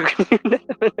ግብረ ስጋ ግንኙነት።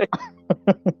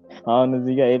 አሁን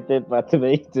እዚህ ጋር ኤፕኤፕ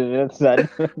በይት ብለትዛል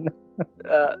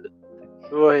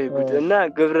ወይ ጉድ! እና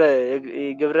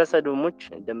ግብረ ሰዶሞች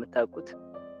እንደምታውቁት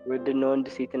ወንድና ወንድ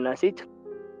ሴትና ሴት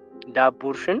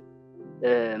ለአቦርሽን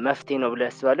መፍትሄ ነው ብለው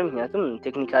ያስባሉ። ምክንያቱም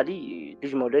ቴክኒካሊ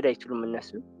ልጅ መውለድ አይችሉም እነሱ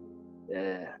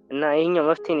እና ይሄኛው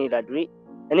መፍትሄ ነው ይላሉ።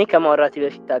 እኔ ከማውራቴ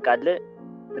በፊት ታውቃለህ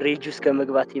ሬጅ ውስጥ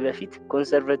ከመግባቴ በፊት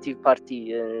ኮንሰርቫቲቭ ፓርቲ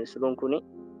ስለሆንኩ እኔ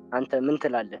አንተ ምን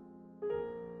ትላለህ?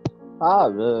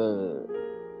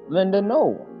 ምንድነው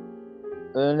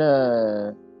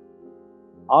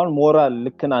አሁን ሞራል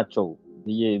ልክ ናቸው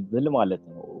ብዬ ብል ማለት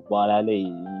ነው። በኋላ ላይ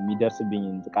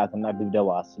የሚደርስብኝን ጥቃትና ድብደባ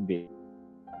አስቤ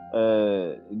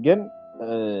ግን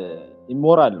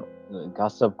ኢሞራል ነው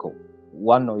ካሰብከው።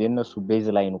 ዋናው የነሱ ቤዝ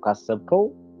ላይ ነው ካሰብከው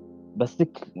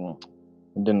በስክ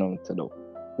ምንድነው የምትለው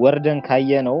ወርደን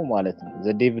ካየነው ማለት ነው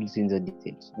the devils in the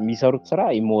details የሚሰሩት ስራ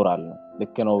ኢሞራል ነው።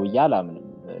 ልክ ነው ብዬ አላምንም።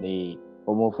 እኔ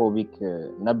ሆሞፎቢክ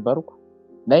ነበርኩ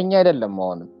ነኝ አይደለም።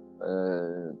 አሁንም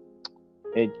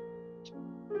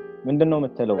ምንድነው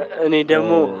የምትለው? እኔ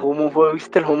ደግሞ ሆሞፎቢክ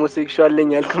ስትል ሆሞሴክሹዋል ነኝ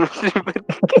ያልክ መስሎኝ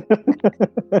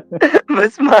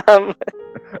መስማም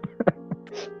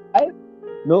አይ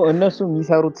ኖ እነሱ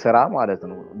የሚሰሩት ስራ ማለት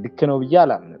ነው ልክ ነው ብዬ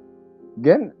አላምንም።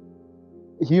 ግን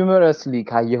ሂዩመረስሊ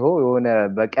ካየኸው የሆነ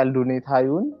በቀልድ ሁኔታ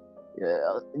ይሁን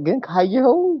ግን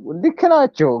ካየኸው ልክ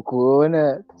ናቸው እኮ የሆነ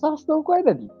ተሳስተው እኮ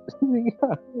አይደለም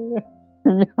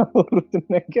የሚያወሩትን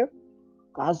ነገር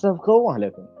ካሰብከው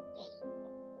ማለት ነው።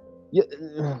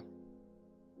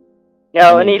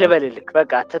 ያው እኔ ልበልልክ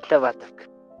በቃ ተተባተክ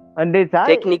እንዴት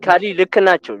ቴክኒካሊ ልክ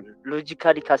ናቸው።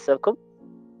 ሎጂካሊ ካሰብከው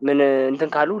ምን እንትን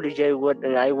ካሉ ልጅ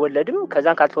አይወለድም።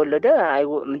 ከዛን ካልተወለደ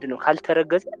ምንድነው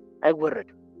ካልተረገዘ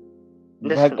አይወረድም።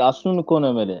 በቃ እሱን እኮ ነው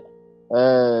የምልህ።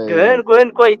 ግን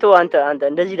ቆይቶ አንተ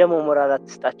እንደዚህ ደግሞ ሞራል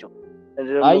አትስጣቸው።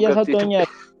 አየሰጠኛ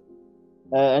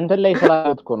እንትን ላይ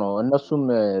ስላልኩት እኮ ነው እነሱም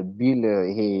ቢል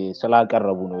ይሄ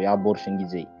ስላቀረቡ ነው የአቦርሽን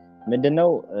ጊዜ ምንድነው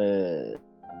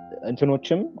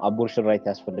እንትኖችም አቦርሽን ራይት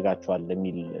ያስፈልጋቸዋል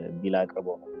የሚል ቢል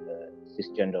አቅርበው ነው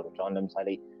ሲስጀንደሮች። አሁን ለምሳሌ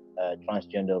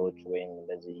ትራንስጀንደሮች ወይም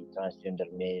እንደዚህ ትራንስጀንደር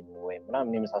ሜን ወይም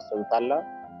ምናምን የመሳሰሉት አላ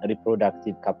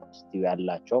ሪፕሮዳክቲቭ ካፓሲቲ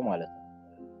ያላቸው ማለት ነው።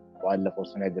 ባለፈው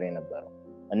ስነግር የነበረው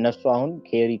እነሱ አሁን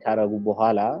ኬሪ ካረጉ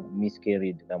በኋላ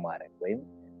ሚስኬሪድ ለማድረግ ወይም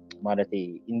ማለት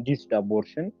ኢንዲስድ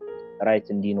አቦርሽን ራይት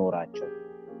እንዲኖራቸው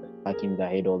ሐኪም ጋር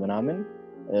ሄደው ምናምን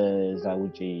እዛ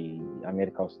ውጪ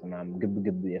አሜሪካ ውስጥ ምናምን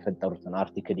ግብ የፈጠሩትን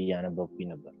አርቲክል እያነበብኩኝ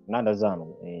ነበር እና ለዛ ነው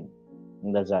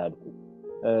እንደዛ ያልኩ።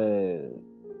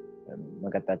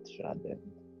 መቀጠል ትችላለህ።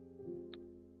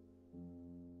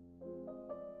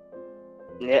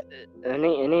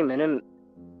 እኔ ምንም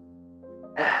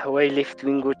ወይ ሌፍት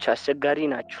ዊንጎች አስቸጋሪ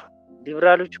ናቸው።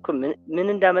 ሊበራሎች እኮ ምን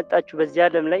እንዳመጣችሁ በዚህ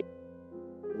ዓለም ላይ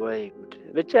ወይ ጉድ።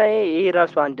 ብቻ ይሄ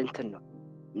ራሱ አንድ እንትን ነው።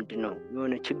 ምንድነው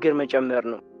የሆነ ችግር መጨመር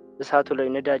ነው። እሳቱ ላይ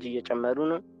ነዳጅ እየጨመሩ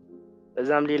ነው።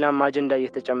 በዛም ሌላም አጀንዳ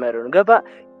እየተጨመረ ነው። ገባ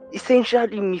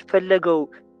ኢሴንሻሊ የሚፈለገው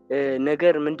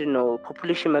ነገር ምንድነው?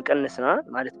 ፖፑሌሽን መቀነስ ነው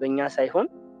ማለት በእኛ ሳይሆን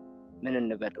ምን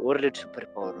እንበል ወርልድ ሱፐር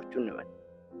ፓወሮቹ እንበል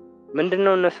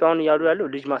ምንድነው እነሱ አሁን እያሉ ያለው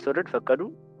ልጅ ማስወረድ ፈቀዱ።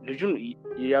 ልጁን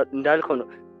እንዳልከው ነው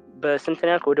በስንት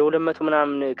ነው ያልከው? ወደ 200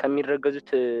 ምናምን ከሚረገዙት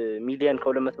ሚሊዮን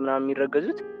ከ200 ምናምን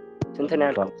የሚረገዙት ስንት ነው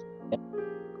ያልከው?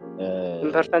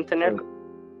 ፐርሰንት ነው ያልከው?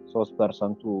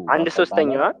 3% አንድ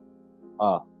ሶስተኛው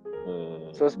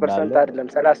 3% አይደለም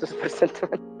 33%።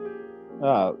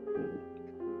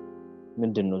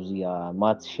 ምንድነው እዚህ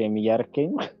ማት ሼም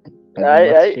እያረከኝ? አይ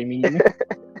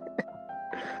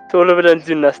ቶሎ ብለን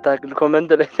እዚህ እናስተካክል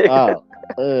ኮሜንት ላይ።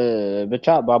 ብቻ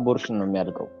በአቦርሽን ነው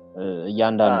የሚያድገው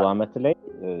እያንዳንዱ አመት ላይ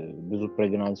ብዙ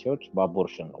ፕሬግናንሲዎች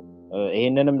በአቦርሽን ነው።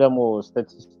 ይሄንንም ደግሞ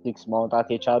ስታቲስቲክስ ማውጣት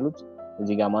የቻሉት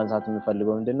እዚህ ጋር ማንሳት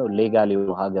የምፈልገው ምንድነው ሌጋል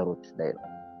የሆኑ ሀገሮች ላይ ነው።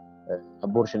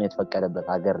 አቦርሽን የተፈቀደበት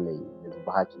ሀገር ላይ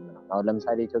በሐኪም ነው። አሁን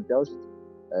ለምሳሌ ኢትዮጵያ ውስጥ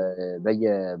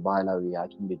በየባህላዊ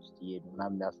ሐኪም ቤት ውስጥ እየሄዱ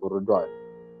ምናምን የሚያስወርዱ አሉ።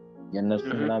 የእነሱ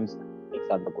ምናምን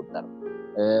ስታቲስቲክስ አልተቆጠረም።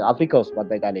 አፍሪካ ውስጥ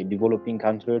በአጠቃላይ ዲቨሎፒንግ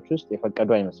ካንትሪዎች ውስጥ የፈቀዱ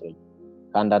አይመስለኝም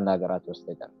ከአንዳንድ ሀገራት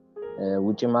በስተቀር።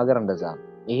 ውጭም ሀገር እንደዛ ነው።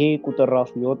 ይሄ ቁጥር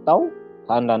ራሱ የወጣው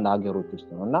ከአንዳንድ ሀገሮች ውስጥ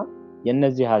ነው እና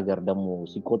የነዚህ ሀገር ደግሞ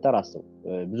ሲቆጠር አስቡ።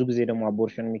 ብዙ ጊዜ ደግሞ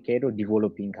አቦርሽን የሚካሄደው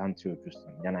ዲቨሎፒንግ ካንትሪዎች ውስጥ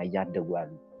ነው፣ ገና እያደጉ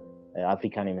ያሉ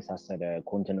አፍሪካን የመሳሰለ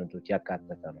ኮንቲኔንቶች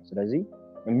ያካተተ ነው። ስለዚህ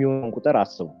የሚሆነውን ቁጥር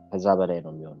አስቡ፣ ከዛ በላይ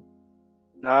ነው የሚሆነው።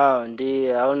 እንዴ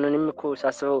አሁን እኔም እኮ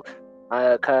ሳስበው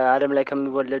ከዓለም ላይ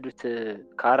ከሚወለዱት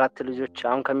ከአራት ልጆች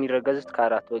አሁን ከሚረገዙት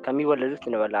ከአራት ወይ ከሚወለዱት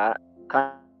እንበላ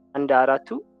ከአንድ አራቱ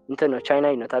እንትን ነው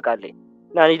ቻይናዊ ነው ታውቃለህ።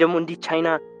 እና እኔ ደግሞ እንዲህ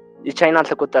የቻይና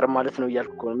አልተቆጠረም ማለት ነው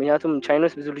እያልኩ ነው። ምክንያቱም ቻይና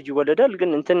ውስጥ ብዙ ልጅ ይወለዳል፣ ግን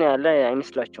እንትን ያለ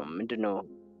አይመስላቸውም። ምንድነው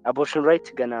አቦርሽን ራይት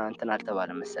ገና እንትን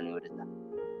አልተባለም መሰለኝ ወደዛ።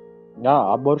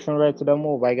 አቦርሽን ራይት ደግሞ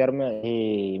ባይገርም ይሄ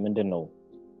ምንድነው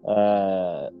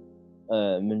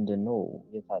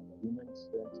የታለ ሂውመንስ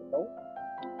ነው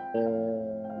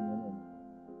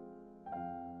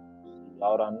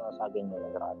ያውራና ሳገኘው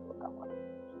ነገር አለ በቃ ማለት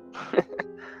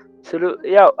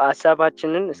ያው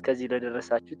ሀሳባችንን እስከዚህ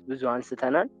ለደረሳችሁት ብዙ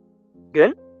አንስተናል።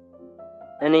 ግን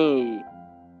እኔ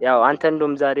ያው አንተ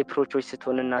እንደውም ዛሬ ፕሮቾች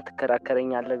ስትሆንና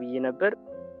ትከራከረኛለህ ብዬ ነበር።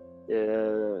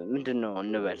 ምንድነው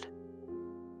እንበል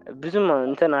ብዙም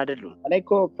እንትን አይደሉም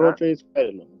እኮ ፕሮቾች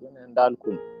አይደሉም፣ ግን እንዳልኩ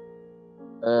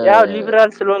ያው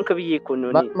ሊበራል ስለሆንክ ብዬ እኮ ነው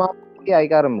እኔ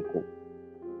አይቀርም እኮ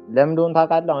ለምን እንደሆነ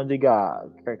ታውቃለህ? አሁን እዚህ ጋር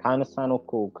ካነሳነው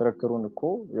እኮ ክርክሩን እኮ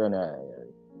የሆነ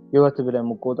ህይወት ብለን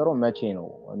የምቆጠረው መቼ ነው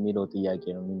የሚለው ጥያቄ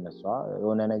ነው የሚነሳው።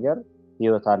 የሆነ ነገር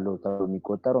ህይወት አለው ተብሎ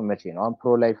የሚቆጠረው መቼ ነው? አሁን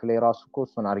ፕሮ ላይፍ ላይ ራሱ እኮ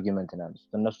እሱን አርጊመንት ነው ያሉት።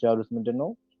 እነሱ ያሉት ምንድነው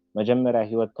መጀመሪያ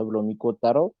ህይወት ተብሎ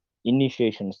የሚቆጠረው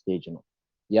ኢኒሺዬሽን ስቴጅ ነው።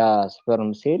 ያ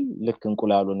ስፐርም ሴል ልክ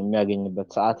እንቁላሉን የሚያገኝበት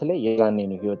ሰዓት ላይ የዛኔ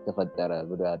ነው ህይወት ተፈጠረ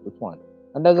ብሎ ያሉት ማለት ነው።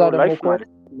 እንደዛ ደግሞ እኮ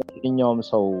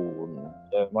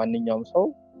ማንኛውም ሰው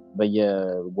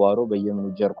በየጓሮ በየምኑ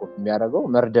ጀርኮፍ የሚያደርገው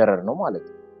መርደረር ነው ማለት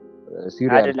ነው።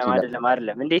 ሲሪያል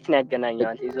አይደለም እንዴት ነው ያገናኘው?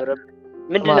 አንተ ይዞረብ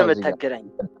ምንድነው መታገናኝ?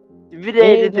 ቪዲዮ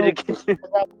ኤዲት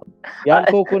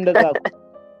ያልከው እኮ እንደዛ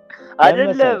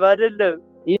አይደለም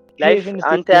ላይፍ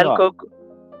አንተ ያልከው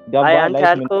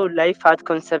ላይፍ አት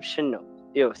ኮንሰፕሽን ነው።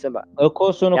 ይኸው ስማ እኮ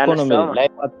እሱን እኮ ነው ማለት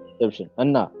ላይፍ አት ኮንሰፕሽን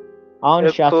እና አሁን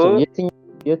ሻስብ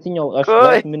የትኛው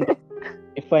ላይፍ ምን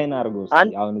ዲፋይን አድርገው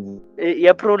አሁን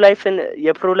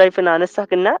የፕሮ ላይፍን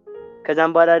አነሳክና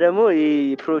ከዛም በኋላ ደግሞ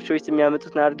የፕሮ ቾይስ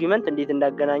የሚያመጡትን አርጊመንት እንዴት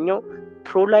እንዳገናኘው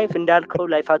ፕሮ ላይፍ እንዳልከው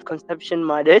ላይፍ አት ኮንሰፕሽን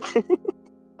ማለት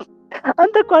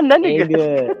አንተ እኮ አንዳንድ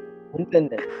እንትን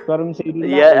ስፐርም ሴል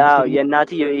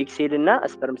የእናትየው ኤክሴል እና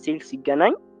ስፐርም ሴል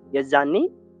ሲገናኝ የዛኔ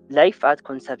ላይፍ አት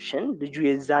ኮንሰፕሽን ልጁ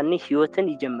የዛኔ ህይወትን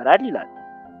ይጀምራል ይላል።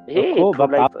 ይሄ ፕሮ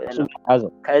ላይፍ ነው።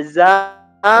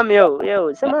 ከዛም ይኸው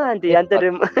ስማ አንተ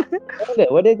ደግሞ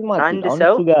ወዴት ማለት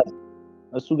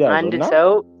እሱ ጋር አንድ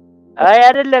ሰው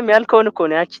አይደለም ያልከውን እኮ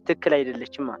ነው። ያቺ ትክክል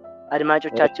አይደለችማ።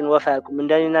 አድማጮቻችን ወፍ አያውቁም።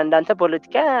 እንደኔና እንዳንተ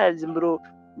ፖለቲካ ዝም ብሎ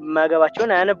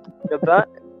ማገባቸውን አያነቡ። ገባ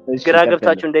ግራ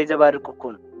ገብታቸው እንዳይዘባርቁ እኮ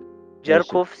ነው።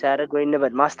 ጀርኮፍ ሲያደርግ ወይ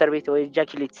እንበል ማስተርቤት ወይ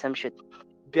ኢጃኩሌት ሰምሽት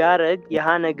ቢያደርግ ያህ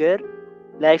ነገር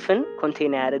ላይፍን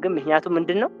ኮንቴን አያደርግም። ምክንያቱም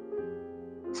ምንድነው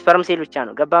ስፐርም ሴል ብቻ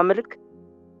ነው። ገባ መልክ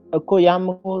እኮ ያም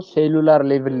እኮ ሴሉላር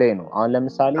ሌቭል ላይ ነው። አሁን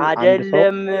ለምሳሌ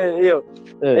አይደለም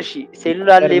እሺ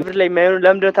ሴሉላር ሌቭል ላይ የማይሆኑ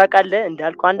ለምንድነው ታውቃለህ?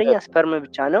 እንዳልኩ አንደኛ ስፐርም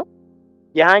ብቻ ነው።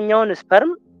 ያኛውን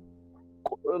ስፐርም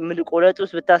ቆለጥ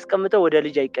ውስጥ ብታስቀምጠው ወደ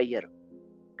ልጅ አይቀየርም።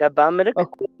 ገባ መልክ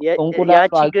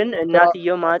ያቺ ግን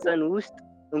እናትየው ማህፀን ውስጥ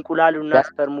እንቁላሉና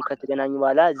ስፐርሙ ከተገናኙ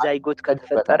በኋላ ዛይጎት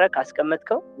ከተፈጠረ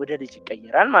ካስቀመጥከው ወደ ልጅ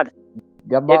ይቀየራል ማለት ነው።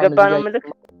 የገባ ነው መልክ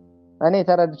እኔ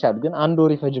ተረድቻለሁ። ግን አንድ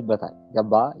ወር ይፈጅበታል።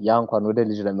 ገባ ያ እንኳን ወደ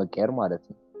ልጅ ለመቀየር ማለት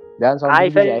ነው። ቢያንስ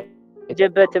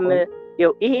አይፈጅበትም።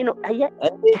 ይሄ ነው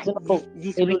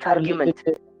ዚስ ዊክ አርጊመንት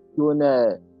የሆነ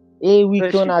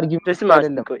ዊክ ሆነ አርጊመንት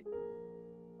አይደለም።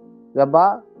 ገባ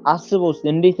አስበው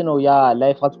እንዴት ነው ያ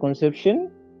ላይፍ አት ኮንሰፕሽን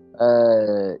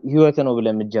ህይወት ነው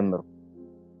ብለህ የምትጀምረው?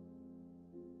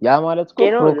 ያ ማለት እኮ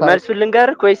መልሱን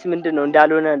ልንገርህ ወይስ ምንድነው?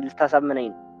 እንዳልሆነ ልታሳምነኝ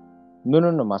ነው?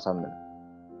 ምኑን ነው ማሳመን?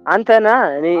 አንተና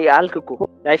እኔ አልክ እኮ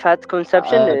ላይፍ አት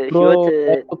ኮንሰፕሽን ህይወት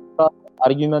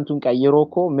አርጊመንቱን ቀይሮ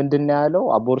እኮ ምንድነው ያለው?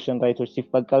 አቦርሽን ራይቶች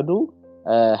ሲፈቀዱ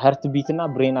ሀርት ቢት እና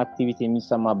ብሬን አክቲቪቲ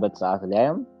የሚሰማበት ሰዓት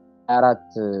ላይም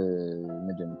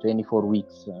 24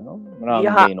 ዊክስ ነው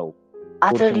ምናምን ነው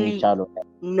አተርሊ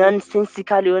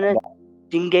ናንሴንሲካል የሆነ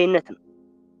ድንጋይነት ነው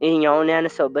ይሄኛውን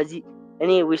ያነሳው። በዚህ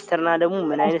እኔ ዌስተርና ደግሞ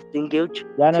ምን አይነት ድንጋዮች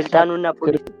ስልጣኑና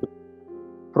ፖሊስ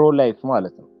ፕሮ ላይፍ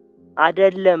ማለት ነው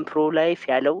አይደለም። ፕሮ ላይፍ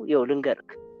ያለው ልንገርክ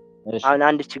አሁን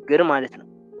አንድ ችግር ማለት ነው።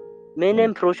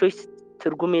 ምንም ፕሮ ቾይስ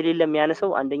ትርጉም የሌለ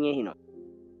የሚያነሳው አንደኛ ይሄ ነው።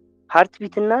 ሃርት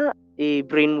ቢት እና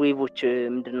ብሬን ዌቮች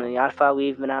ምንድነው የአልፋ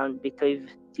ዌቭ ምናምን ቤታ ዌቭ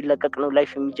ሲለቀቅ ነው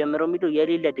ላይፍ የሚጀምረው የሚለው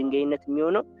የሌለ ድንጋይነት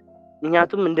የሚሆነው።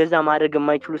 ምክንያቱም እንደዛ ማድረግ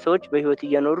የማይችሉ ሰዎች በህይወት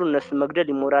እየኖሩ እነሱን መግደል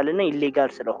ኢሞራልና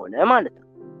ኢሌጋል ስለሆነ ማለት ነው።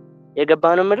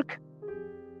 የገባ ነው መልክ?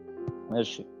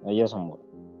 እሺ እየሰማሁ።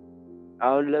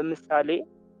 አሁን ለምሳሌ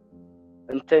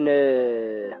እንትን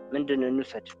ምንድነው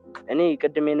እንውሰድ። እኔ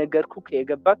ቅድም የነገርኩህ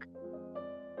የገባክ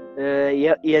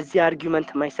የዚህ አርጊመንት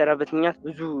የማይሰራበት ምክንያት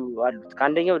ብዙ አሉት።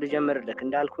 ከአንደኛው ልጀምርልህ።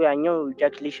 እንዳልኩ ያኛው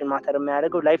ኢጃኩሌሽን ማተር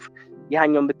የሚያደርገው ላይፍ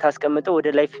ያኛውን ብታስቀምጠው ወደ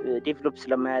ላይፍ ዴቨሎፕ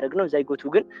ስለማያደርግ ነው። ዛይጎቱ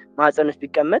ግን ማህፀን ውስጥ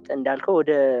ቢቀመጥ እንዳልከው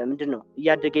ወደ ምንድነው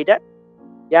እያደገ ይሄዳል፣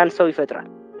 ያን ሰው ይፈጥራል።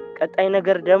 ቀጣይ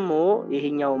ነገር ደግሞ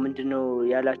ይሄኛው ምንድነው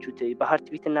ያላችሁት በሃርት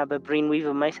ቢት እና በብሬን ዌቭ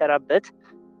የማይሰራበት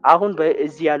አሁን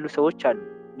በዚህ ያሉ ሰዎች አሉ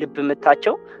ልብ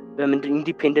ምታቸው በምንድን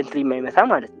ኢንዲፔንደንትሊ የማይመታ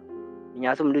ማለት ነው።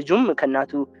 ምክንያቱም ልጁም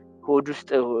ከእናቱ ሆድ ውስጥ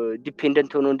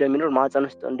ዲፔንደንት ሆኖ እንደሚኖር ማህፀን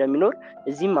ውስጥ እንደሚኖር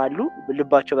እዚህም አሉ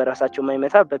ልባቸው በራሳቸው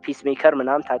የማይመታ በፒስ ሜከር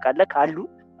ምናምን ታውቃለህ ካሉ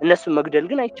እነሱን መግደል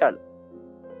ግን አይቻልም።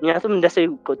 ምክንያቱም እንደ ሰው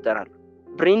ይቆጠራሉ።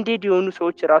 ብሬንዴድ የሆኑ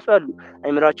ሰዎች ራሱ አሉ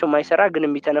አይምራቸው ማይሰራ ግን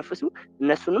የሚተነፍሱ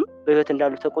እነሱንም በህይወት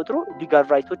እንዳሉ ተቆጥሮ ሊጋል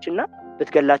ራይቶች እና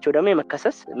ብትገላቸው ደግሞ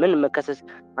የመከሰስ ምን መከሰስ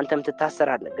አንተም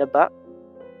ትታሰራለህ። ገባ?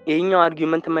 ይሄኛው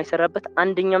አርጊመንት የማይሰራበት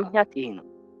አንደኛ ምክንያት ይሄ ነው።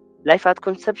 ላይፍ አት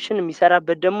ኮንሰፕሽን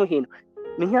የሚሰራበት ደግሞ ይሄ ነው።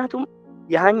 ምክንያቱም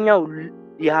ያኛው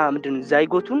ምንድነው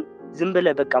ዛይጎቱን ዝም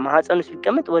ብለህ በቃ ማህፀን ውስጥ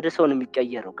ቢቀመጥ ወደ ሰው ነው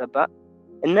የሚቀየረው። ገባ?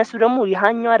 እነሱ ደግሞ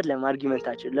ያኛው አይደለም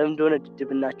አርጊመንታቸው። ለምን እንደሆነ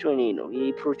ድድብናቸው እኔ ነው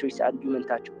የፕሮ ቾይስ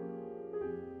አርጊመንታቸው።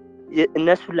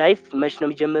 እነሱ ላይፍ መች ነው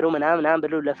የሚጀምረው ምናምን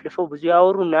ብለው ለፍልፈው ብዙ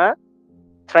ያወሩና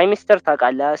ትራይሜስተር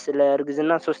ታውቃለህ? ስለ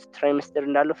እርግዝና 3 ትራይሜስተር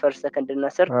እንዳለው ፈርስት ሰከንድ እና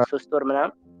ሰርድ 3 ወር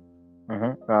ምናምን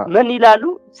ምን ይላሉ?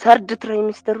 ሰርድ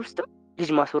ትራይሜስተር ውስጥም ልጅ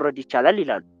ማስወረድ ይቻላል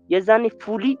ይላሉ። የዛኔ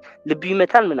ፉሊ ልብ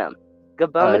ይመታል ምናምን።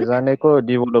 ገባ? ማለት የዛኔ እኮ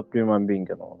ዲቨሎፕድ ሂውማን ቢንግ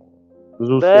ነው። ብዙ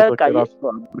ስቴቶች ራሱ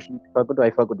አቦርሽን ሲፈቅዱ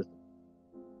አይፈቅዱም።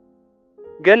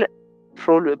 ግን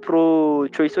ፕሮ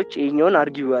ቾይሶች ይሄኛውን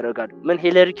አርጊው ያደርጋሉ። ምን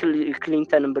ሂለሪ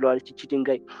ክሊንተንን ብለዋለች እቺ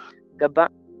ድንጋይ ገባ።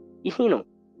 ይሄ ነው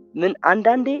ምን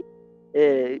አንዳንዴ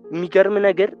የሚገርም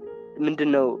ነገር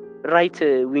ምንድነው ራይት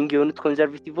ዊንግ የሆኑት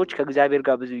ኮንዘርቬቲቮች ከእግዚአብሔር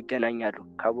ጋር ብዙ ይገናኛሉ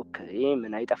ካወቅ ይሄ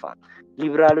ምን አይጠፋም።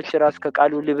 ሊበራሎች ራሱ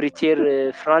ከቃሉ ሊብሪቴር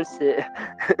ፍራንስ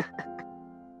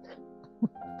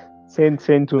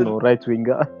ሴንቱ ነው ራይት ዊንግ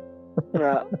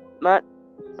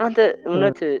አንተ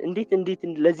እውነት እንዴት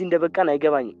ለዚህ እንደበቃን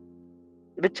አይገባኝም።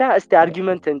 ብቻ እስቲ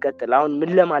አርጊመንት እንቀጥል። አሁን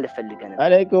ምን ለማለት ፈልገን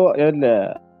አለቆ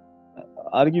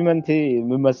አርጊመንቴ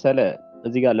ምን መሰለህ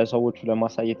እዚህ ጋር ለሰዎቹ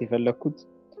ለማሳየት የፈለኩት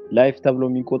ላይፍ ተብሎ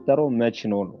የሚቆጠረው መች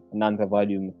ነው እናንተ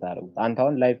ቫልዩ የምታረጉት። አንተ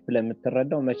አሁን ላይፍ ብለህ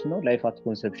የምትረዳው መች ነው? ላይፍ አት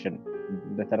ኮንሰፕሽን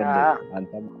በተረዳው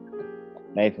አንተ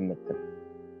ላይፍ የምትል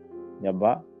ያባ።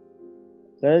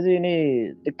 ስለዚህ እኔ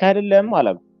ልክ አይደለም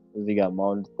ማለት እዚህ ጋር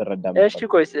አሁን ልትረዳ እሺ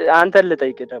ቆይ አንተን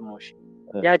ልጠይቅ ደግሞ እሺ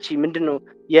ያቺ ምንድነው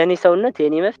የኔ ሰውነት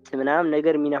የኔ መፍት ምናምን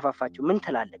ነገር የሚነፋፋቸው ምን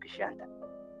ትላለህ? እሺ አንተ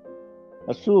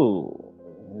እሱ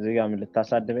እዚህ ጋር ምን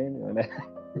ልታሳድበኝ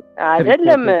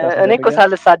አይደለም። እኔ እኮ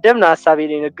ሳልሳደብ ነው ሐሳቤ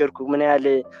ላይ ነገርኩ ምን ያህል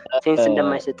ሴንስ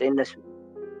እንደማይሰጠኝ እነሱ።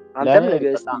 አንተም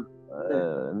ነገር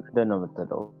ምንድነው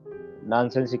የምትለው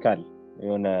ናንሰንሲካል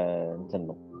የሆነ እንትን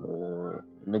ነው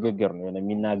ንግግር ነው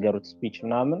የሚናገሩት ስፒች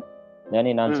ምናምን ለኔ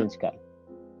ናንሰንሲካል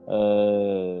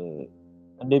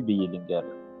እንደ ብዬ ልንገር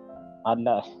አላ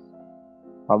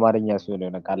አማርኛ ሲሆን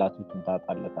የሆነ ቃላቶችን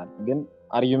ታጣለታል። ግን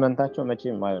አርጊመንታቸው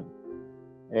መቼም አይሆንም።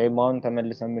 ማውን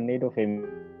ተመልሰን የምንሄደው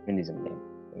ፌሚኒዝም ላይ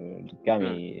ድጋሜ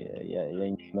የኔ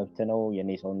መብት ነው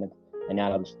የኔ ሰውነት እኔ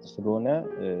አካል ውስጥ ስለሆነ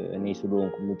እኔ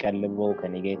ስለሆንኩ የምቀልበው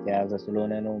ከኔ ጋር የተያያዘ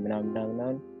ስለሆነ ነው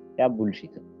ምናምን ያ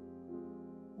ቡልሺት።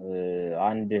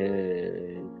 አንድ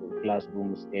ክላስ ሩም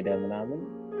ውስጥ ሄደ ምናምን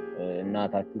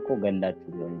እናታችሁ እኮ ገላችሁ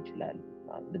ሊሆን ይችላል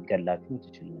ልትገላችሁ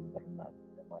ትችል ነበር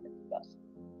ማለት ጋር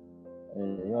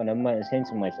የሆነ ሴንስ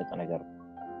የማይሰጥ ነገር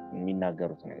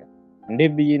የሚናገሩት ነገር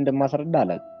እንዴት ብዬ እንደማስረዳ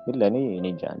አላውቅም። ግን ለኔ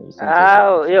እንጃ ነው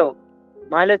ያው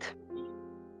ማለት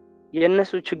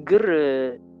የነሱ ችግር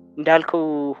እንዳልከው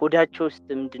ሆዳቸው ውስጥ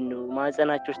ምንድነው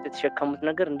ማህፀናቸው ውስጥ የተሸከሙት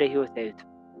ነገር እንደ ህይወት ያዩት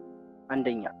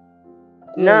አንደኛ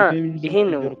እና ይሄን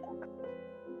ነው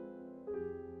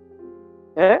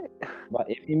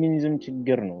የፌሚኒዝም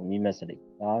ችግር ነው የሚመስለኝ።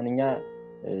 አሁን እኛ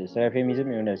ስለ ፌሚኒዝም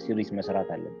የሆነ ሲሪስ መስራት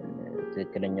አለብን።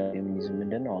 ትክክለኛው ፌሚኒዝም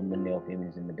ምንድነው? አሁን የምናየው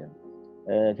ፌሚኒዝም ምንድነው?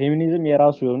 ፌሚኒዝም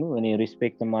የራሱ የሆኑ እኔ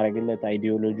ሪስፔክት የማደርግለት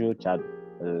አይዲዮሎጂዎች አሉ።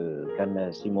 ከነ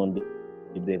ሲሞን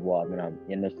ዴቦር ምናምን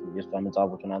የእሷ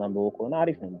መጽሐፎች ምናምን በወቆና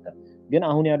አሪፍ ነው ማለት። ግን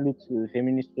አሁን ያሉት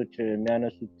ፌሚኒስቶች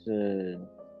የሚያነሱት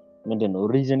ምንድነው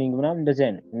ሪዝኒንግ ምናምን እንደዚህ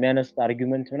አይነት የሚያነሱት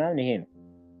አርጊመንት ምናምን ይሄ ነው።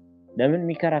 ለምን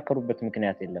የሚከራከሩበት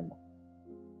ምክንያት የለም።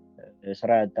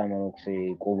 ስራ ያጣ መነኩሴ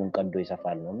ቆቡን ቀዶ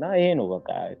ይሰፋል ነውና ይሄ ነው በቃ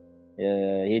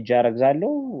ሄጄ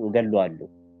አረግዛለሁ እገለዋለሁ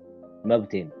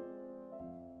መብቴ ነው።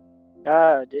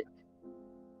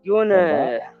 የሆነ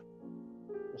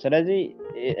ስለዚህ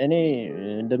እኔ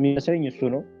እንደሚመስለኝ እሱ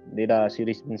ነው። ሌላ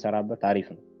ሲሪስ ብንሰራበት አሪፍ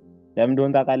ነው። ለምን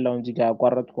እንደሆነ ታውቃለህ? አሁን እዚህ ጋር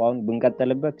አቋረጥኩ። አሁን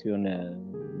ብንቀጥልበት የሆነ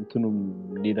እንትኑም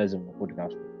ሊረዝም ነው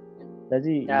ፖድካስቱ።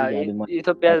 ስለዚህ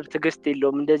ኢትዮጵያ ትዕግስት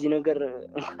የለውም እንደዚህ ነገር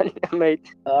እንኳን ማየት።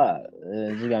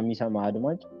 እዚህ ጋር የሚሰማ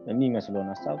አድማጭ የሚመስለውን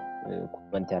ሀሳብ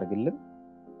ኮመንት ያርግልን።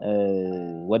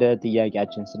 ወደ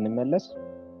ጥያቄያችን ስንመለስ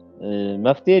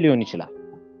መፍትሄ ሊሆን ይችላል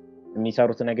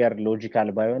የሚሰሩት ነገር ሎጂካል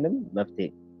ባይሆንም መፍትሄ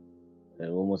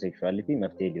ሆሞሴክሹዋሊቲ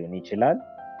መፍትሄ ሊሆን ይችላል።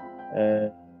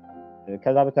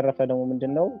 ከዛ በተረፈ ደግሞ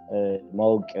ምንድነው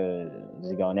ማወቅ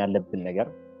እዚህ ጋር ያለብን ነገር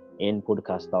ይሄን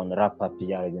ፖድካስት አሁን ራፕ አፕ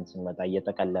እያደረግን ስንመጣ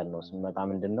እየጠቀለል ነው ስንመጣ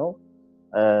ምንድነው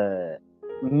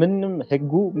ምንም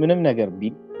ህጉ ምንም ነገር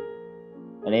ቢል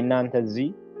እኔና አንተ እዚህ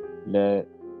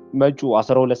ለመጪው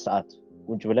 12 ሰዓት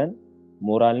ቁጭ ብለን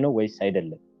ሞራል ነው ወይስ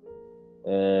አይደለም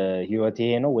ህይወት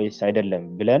ይሄ ነው ወይስ አይደለም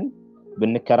ብለን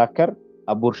ብንከራከር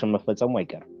አቦርሽን መፈጸሙ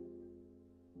አይቀርም።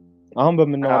 አሁን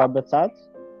በምናወራበት ሰዓት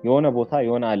የሆነ ቦታ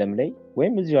የሆነ ዓለም ላይ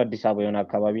ወይም እዚሁ አዲስ አበባ የሆነ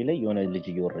አካባቢ ላይ የሆነ ልጅ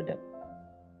እየወረደ ነው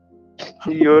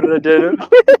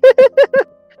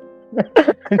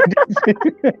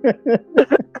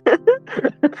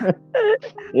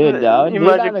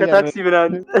ኢማጂን ከታክሲ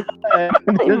ብናን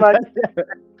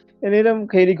እኔ ደግሞ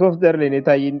ከሄሊኮፕተር ላይ ነው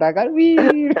ታይኝ ታውቃለህ።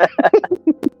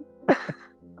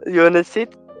 የሆነ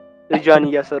ሴት ልጇን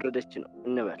እያስወረደች ነው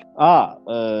እንበል።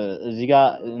 እዚህ ጋር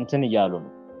እንትን እያሉ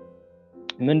ነው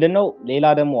ምንድነው ሌላ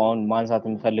ደግሞ አሁን ማንሳት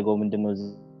የምፈልገው ምንድነው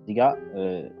እዚህ ጋር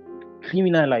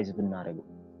ክሪሚናላይዝ ብናደርገው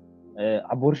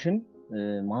አቦርሽን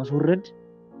ማስወረድ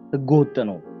ህገወጥ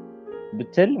ነው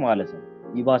ብትል ማለት ነው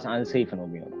ይባስ አንሴፍ ነው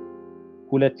የሚሆነው።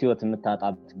 ሁለት ህይወት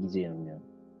የምታጣበት ጊዜ ነው የሚሆነው።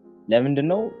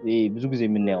 ለምንድነው ብዙ ጊዜ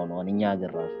የምናየው ነው እኛ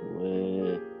ሀገር ራሱ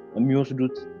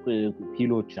የሚወስዱት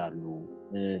ፒሎች አሉ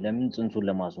ለምን ጽንሱን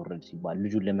ለማስወረድ ሲባል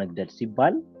ልጁን ለመግደል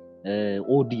ሲባል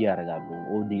ኦዲ ያደርጋሉ፣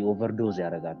 ኦዲ ኦቨርዶዝ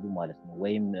ያደርጋሉ ማለት ነው።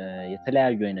 ወይም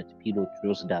የተለያዩ አይነት ፒሎች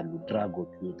ይወስዳሉ፣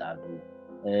 ድራጎች ይወጣሉ።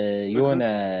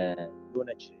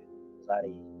 የሆነች ዛሬ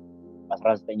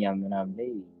 19 ምናምን ላይ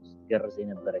ስትገርዝ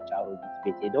የነበረች አሮጊት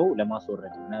ቤት ሄደው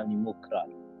ለማስወረድ ምናምን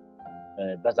ይሞክራሉ።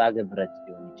 በዛገ ብረት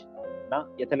ሊሆን ይችላል እና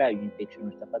የተለያዩ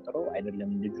ኢንፌክሽኖች ተፈጥረው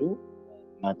አይደለም ልጁ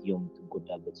እናትየው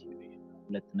የምትጎዳበት ሲቹዌሽን፣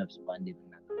 ሁለት ነፍስ በአንዴ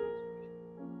ብናገር።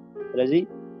 ስለዚህ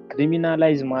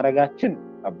ክሪሚናላይዝ ማድረጋችን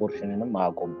አቦርሽንንም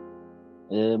አያቆም፣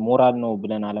 ሞራል ነው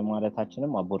ብለን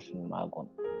አለማለታችንም አቦርሽንን አያቆም።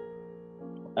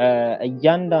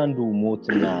 እያንዳንዱ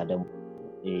ሞትና ደግሞ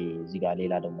እዚህ ጋር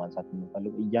ሌላ ደግሞ ማንሳት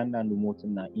የምፈልገው እያንዳንዱ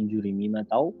ሞትና ኢንጁሪ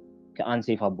የሚመጣው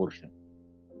ከአንሴፍ አቦርሽን።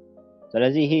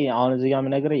 ስለዚህ ይሄ አሁን እዚህ ጋር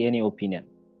የምነግርህ የኔ ኦፒኒየን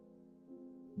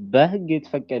በህግ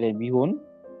የተፈቀደ ቢሆን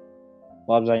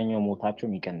በአብዛኛው ሞታቸው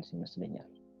የሚቀንስ ይመስለኛል።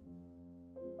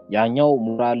 ያኛው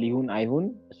ሞራል ይሁን አይሁን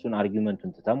እሱን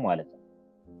አርጊውመንቱን ትተም ማለት ነው።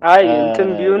 አይ እንትን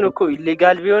ቢሆን እኮ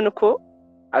ኢሌጋል ቢሆን እኮ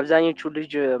አብዛኞቹ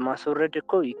ልጅ ማስወረድ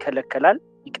እኮ ይከለከላል፣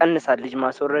 ይቀንሳል ልጅ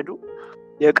ማስወረዱ።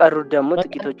 የቀሩት ደግሞ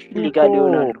ጥቂቶች ኢሌጋል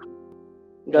ይሆናሉ።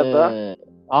 ገባ?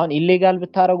 አሁን ኢሌጋል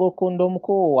ብታረገው እኮ እንደውም እኮ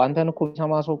አንተን እኮ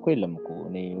ቢሰማ ሰው እኮ የለም እኮ።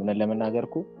 እኔ እውነት ለመናገር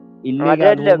እኮ ኢሌጋል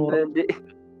አይደለም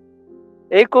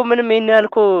እኮ ምንም ይሄን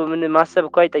ያልኩ ምን ማሰብ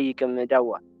እኮ አይጠይቅም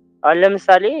ዳዋ። አሁን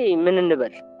ለምሳሌ ምን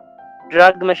እንበል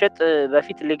ድራግ መሸጥ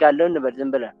በፊት ኢሌጋል ነው እንበል፣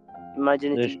 ዝም ብለን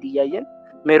ኢማጂኔቲቭ እያየን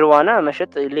ሜሪዋና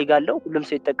መሸጥ ኢሌጋል ነው፣ ሁሉም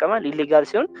ሰው ይጠቀማል። ኢሌጋል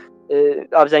ሲሆን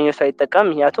አብዛኛው ሰው አይጠቀም፣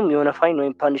 ምክንያቱም የሆነ ፋይን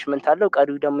ወይም ፓኒሽመንት አለው።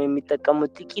 ቀሪው ደግሞ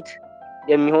የሚጠቀሙት ጥቂት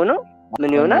የሚሆነው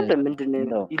ምን ይሆናል?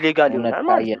 ምንድነው ኢሌጋል ይሆናል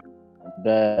ማለት ነው።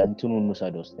 በእንትኑ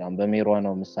እንውሰደው እስቲ፣ አሁን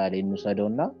በሜሪዋናው ምሳሌ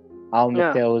እንውሰደውና አሁን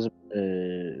የምታየው ህዝብ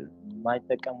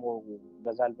የማይጠቀመው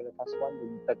በዛል ብለህ ታስባለህ?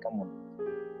 የሚጠቀመው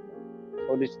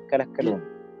ፖሊስ ከለከለው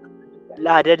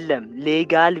አይደለም።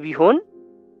 ሌጋል ቢሆን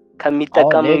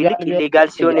ከሚጠቀመው ይልቅ ኢሌጋል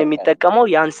ሲሆን የሚጠቀመው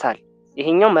ያንሳል።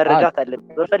 ይሄኛው መረዳት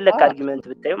አለበት። በፈለክ አርጊመንት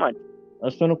ብታዩ ማለት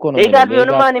እሱን እኮ ነው። ሌጋል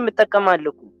ቢሆን ማን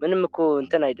የምጠቀማለሁ ምንም እኮ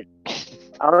እንትን አይደለም።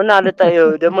 አሁን አለጣየው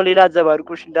ደግሞ ሌላ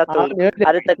ዘባርቁሽ እንዳትወር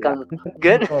አልጠቀምም።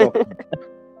 ግን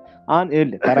አሁን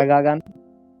ተረጋጋን።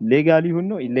 ሌጋል ይሁን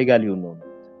ነው ኢሌጋል ይሁን ነው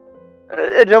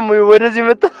ደግሞ ወደዚህ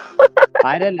መጣ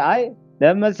አይደል? አይ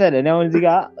ለምሳሌ እኔ አሁን እዚህ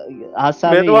ጋር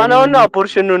ሐሳቤ ሜሪዋናውና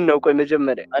አፖርሽኑን ነው። ቆይ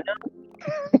መጀመሪያ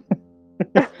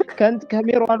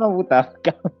ከሜሪዋናው ውጣ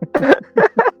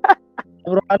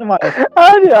ብራን ማለት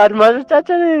አይ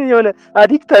አድማጮቻችን የሆነ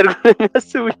አዲክት አድርጎ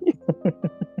የሚያስቡኝ።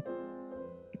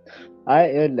 አይ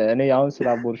እኔ አሁን ስለ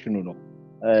አቦርሽኑ ነው።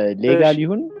 ሌጋል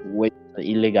ይሁን ወይ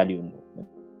ኢሌጋል ይሁን ነው?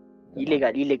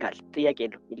 ኢሌጋል ጥያቄ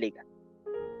የለውም። ኢሌጋል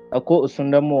እኮ እሱን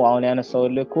ደግሞ አሁን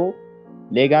ያነሳውልህ እኮ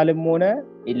ሌጋልም ሆነ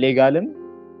ኢሌጋልም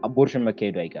አቦርሽን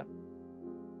መካሄዱ አይቀርም።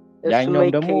 ያኛው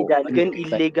ደግሞ ግን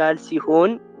ኢሌጋል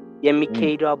ሲሆን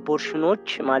የሚካሄዱ አቦርሽኖች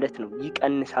ማለት ነው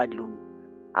ይቀንሳሉ።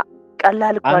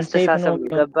 ቀላል እኮ አስተሳሰብ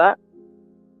ነው። ገባ?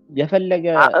 የፈለገ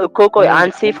እኮ ቆይ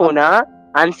አንሴፍ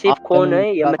ከሆነ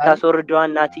የምታስወርደው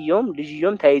እናትየውም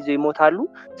ልጅየውም ተይዘው ይሞታሉ።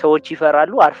 ሰዎች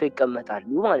ይፈራሉ፣ አርፈው ይቀመጣሉ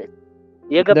ማለት ነው።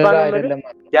 የገባ ነው ማለት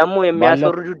ደግሞ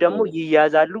የሚያስወርዱ ደግሞ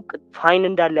ይያዛሉ፣ ፋይን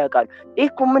እንዳለ ያውቃሉ። ይሄ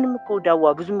እኮ ምንም እኮ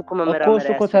ዳዋ ብዙም እኮ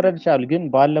መመራመሪያ እኮ ተረድቻለሁ። ግን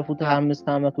ባለፉት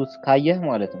 25 ዓመት ውስጥ ካየህ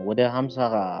ማለት ነው ወደ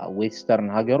 50 ዌስተርን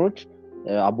ሀገሮች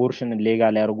አቦርሽንን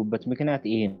ሌጋል ያደርጉበት ምክንያት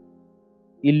ይሄ ነው።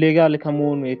 ኢሌጋል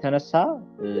ከመሆኑ የተነሳ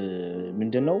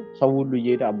ምንድነው ሰው ሁሉ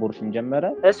እየሄደ አቦርሽን ጀመረ።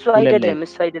 እሱ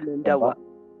አይደለም ዳዋ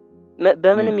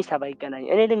በምንም ሂሳብ አይገናኝ።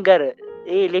 እኔ ልንገር፣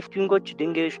 ይሄ ሌፍት ዊንጎች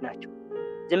ድንጋዮች ናቸው።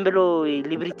 ዝም ብሎ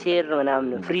ሊብሪቴር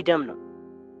ምናምን ፍሪደም ነው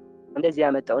እንደዚህ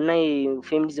ያመጣው እና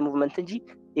ፌሚኒዝም ሙቭመንት እንጂ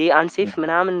ይሄ አንሴፍ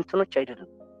ምናምን እንትኖች አይደለም።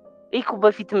 ይሄ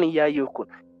በፊትም እያየው እኮ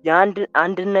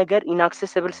አንድ ነገር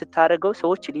ኢንአክሰሲብል ስታደርገው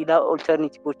ሰዎች ሌላ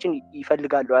ኦልተርኔቲቮችን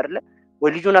ይፈልጋሉ አይደለ?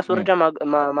 ወይ ልጁን አስወርዳ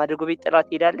ማደጎ ቤት ጥላት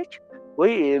ሄዳለች፣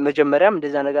 ወይ መጀመሪያም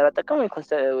እንደዛ ነገር አጠቀም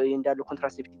ወይ እንዳለው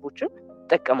ኮንትራሴፕቲቮችን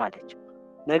ተጠቀማለች።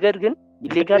 ነገር ግን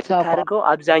ኢሌጋል ስታደርገው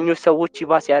አብዛኞቹ ሰዎች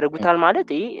ይባስ ያደርጉታል ማለት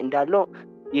ይሄ እንዳለው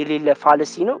የሌለ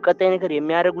ፋለሲ ነው። ቀጣይ ነገር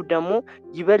የሚያደርጉት ደግሞ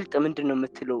ይበልጥ ምንድነው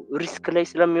የምትለው ሪስክ ላይ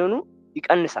ስለሚሆኑ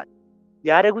ይቀንሳል።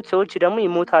 ያደረጉት ሰዎች ደግሞ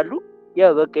ይሞታሉ።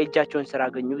 ያው በቃ እጃቸውን ስራ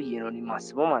አገኙ ብዬ ነው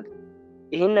የማስበው ማለት ነው።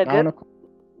 ይሄን ነገር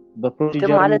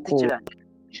በፕሮሲጀር ማለት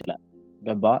ይችላል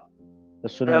ገባ?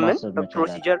 እሱን ማሰብ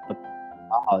ፕሮሲጀር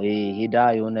ሄዳ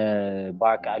የሆነ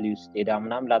በአቃሊ ውስጥ ሄዳ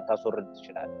ምናምን ላታስወርድ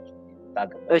ትችላለች።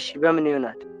 እሺ በምን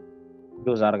ይሆናል?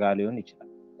 ዶዝ አርጋ ሊሆን ይችላል።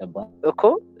 ገባ እኮ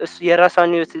እሱ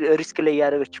የራሷን ሪስክ ላይ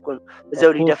ያደረገች እኮ ነው።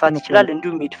 እዛው ሊደፋት ይችላል።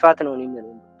 እንዲሁም ይድፋት ነው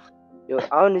የሚለው።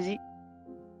 አሁን እዚህ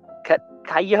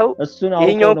ካየኸው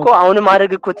ይሄኛው እኮ አሁንም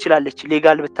ማድረግ እኮ ትችላለች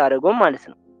ሌጋል ብታደርገው ማለት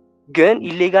ነው። ግን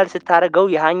ኢሌጋል ስታረገው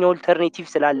ያኛው ኦልተርኔቲቭ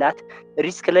ስላላት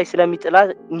ሪስክ ላይ ስለሚጥላት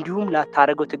እንዲሁም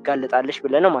ላታረገው ትጋለጣለሽ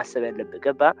ብለህ ነው ማሰብ ያለብህ።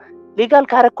 ገባ? ሌጋል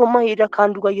ካረኮማ ሄዳ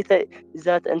ከአንዱ ጋር እዛ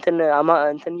እንትን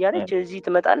እያለች እዚህ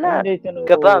ትመጣና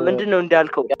ገባ? ምንድነው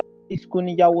እንዳልከው ሪስኩን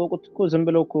እያወቁት እኮ ዝም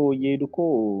ብለው እኮ እየሄዱ እኮ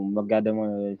መጋደም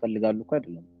ይፈልጋሉ እኮ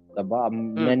አይደለም። ገባ?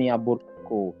 መኒ አቦርት እኮ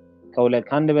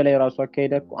ከአንድ በላይ ራሱ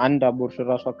አካሄደ እኮ አንድ አቦርሽን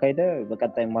ራሱ አካሄደ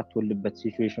በቀጣይ የማትወልድበት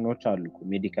ሲቹዌሽኖች አሉ እኮ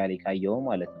ሜዲካሊ ካየው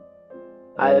ማለት ነው።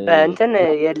 በእንትን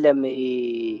የለም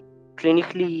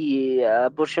ክሊኒክሊ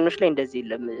አቦርሽኖች ላይ እንደዚህ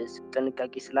የለም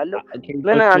ጥንቃቄ ስላለው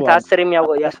ምን አንተ 10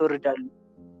 ያስወርዳሉ።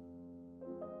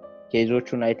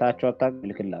 ኬዞቹን አይታቸው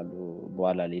አታልክላሉ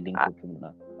በኋላ ላይ ሊንኮቹን እና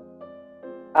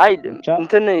አይ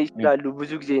እንትን ይችላሉ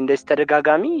ብዙ ጊዜ እንደዚህ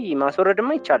ተደጋጋሚ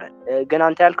ማስወረድማ ይቻላል። ግን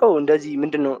አንተ ያልከው እንደዚህ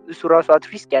ምንድነው እሱ ራሱ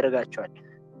አትሪስክ ያደርጋቸዋል።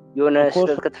 የሆነ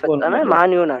ስህተት ከተፈጠመ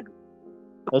ማን ይሆናሉ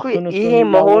እኮ ይሄ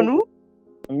መሆኑ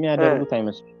የሚያደርጉት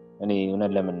አይመስልም። እኔ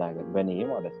እውነት ለመናገር በእኔ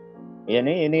ማለት ነው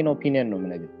የኔን ኦፒኒየን ነው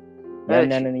የምነግርህ።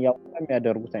 ያንን ያውቃ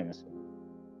የሚያደርጉት አይመስልም።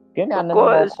 ግን ያንን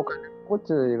ማቆት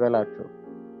ይበላቸው።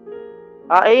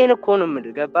 ይሄን እኮ ነው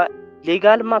የምልህ። ገባ?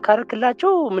 ሌጋልማ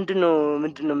ካርክላቸው ምንድነው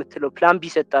የምትለው? ፕላን ቢ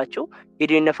ሰጣቸው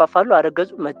ሄደው ይነፋፋሉ፣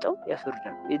 አረገዙ፣ መጣው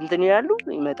ያስወርዳሉ፣ እንትን ይላሉ፣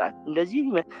 ይመጣል። እንደዚህ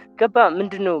ገባ?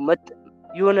 ምንድነው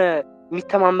የሆነ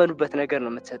የሚተማመኑበት ነገር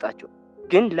ነው የምትሰጣቸው።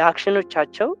 ግን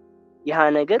ለአክሽኖቻቸው ያ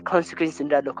ነገር ኮንሲኩዌንስ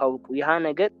እንዳለው ካወቁ ያ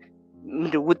ነገር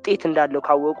ውጤት እንዳለው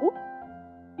ካወቁ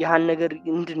ያን ነገር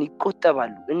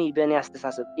ይቆጠባሉ። እኔ በእኔ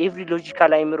አስተሳሰብ ኤቭሪ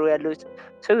ሎጂካል አይምሮ ያለው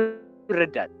ሰው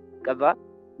ይረዳል። ገባ?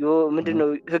 ምንድነው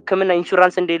ህክምና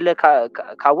ኢንሹራንስ እንደሌለ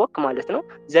ካወቅ ማለት ነው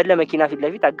ዘለ መኪና ፊት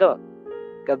ለፊት አገባ።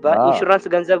 ገባ? ኢንሹራንስ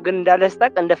ገንዘብ ግን እንዳለ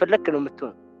ስታቅ እንደፈለክ ነው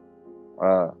የምትሆነው።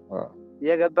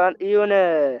 የገባን የሆነ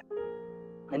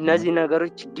እነዚህ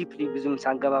ነገሮች ዲፕሊ ብዙም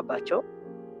ሳንገባባቸው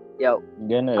ያው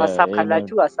ግን ሐሳብ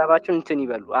ካላችሁ ሐሳባችሁን እንትን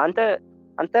ይበሉ። አንተ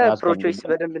ፕሮቾይስ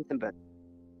በደንብ እንትን በል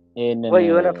ወይ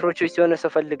የሆነ ፕሮቾይስ የሆነ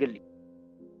ሰው ፈልግልኝ።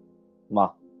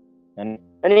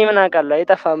 እኔ ምን አውቃለሁ?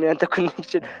 አይጠፋም ያንተ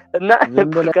ኮኔክሽን እና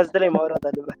ፖድካስት ላይ ማውራት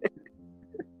አለበት።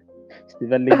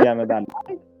 ስትፈልግ ያመጣል።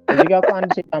 እዚህ ጋር እኮ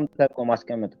አንድ ሴት አምጥተህ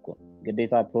ማስቀመጥ እኮ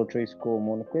ግዴታ ፕሮቾይስ እኮ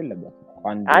መሆን እኮ የለበትም።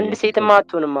 አንድ ሴትማ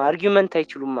አትሆንማ፣ አርጊውመንት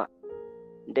አይችሉማ።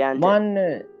 ማን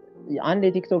አንድ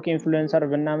የቲክቶክ ኢንፍሉዌንሰር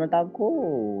ብናመጣ እኮ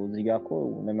እዚህ ጋር እኮ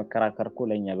ለመከራከር እኮ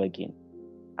ለኛ በቂ ነው።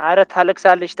 አረ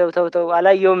ታለቅሳለች። ተው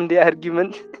አላየውም እንደ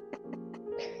አርጊውመንት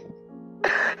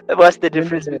what's the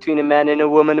difference between a man and a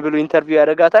woman ብሎ ኢንተርቪው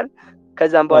ያደርጋታል።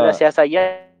 ከዛም በኋላ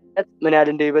ሲያሳያት ምን ያህል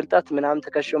እንደይበልጣት ምናምን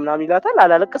ተከሽው ምናምን ይላታል።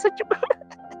 አላለቀሰችም።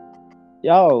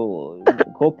 ያው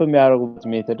ኮፕ የሚያደርጉት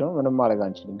ሜተድ ነው። ምንም ማድረግ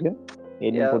አንችልም። ግን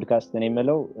ይሄን ፖድካስት እኔ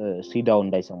የምለው ሲዳው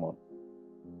እንዳይሰማው።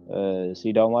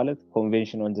 ሲዳው ማለት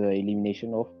ኮንቬንሽን ኦን ዘ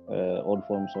ኤሊሚኔሽን ኦፍ ኦል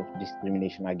ፎርምስ ኦፍ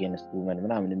ዲስክሪሚኔሽን አጌንስት ውመን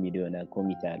ምናምን የሚል የሆነ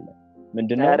ኮሚቴ አለ።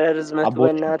 ምንድነው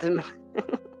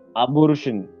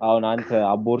አቦርሽን? አሁን አንተ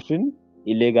አቦርሽን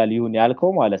ኢሌጋል ይሁን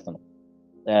ያልከው ማለት ነው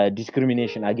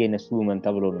ዲስክሪሚኔሽን አጌንስት ውመን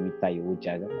ተብሎ ነው የሚታየው ውጭ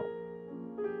ሀገር ማለት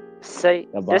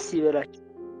ነው። ደስ ይበላችሁ።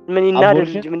 ምን ይናደር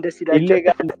እንጂ ምን ደስ ይላችሁ።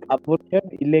 አቦርሽን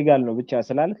ኢሌጋል ነው ብቻ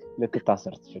ስላልክ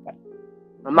ልትታሰር ትችላለህ።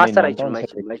 ማሰር አይችልም።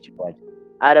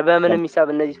 አረ በምንም ሂሳብ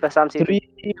እነዚህ ፈሳም ሴት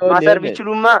ማሰር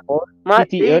ቢችሉማ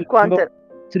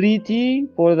ትሪቲ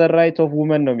ፎር ዘ ራይት ኦፍ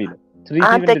ውመን ነው የሚለው።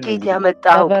 አንተ ከየት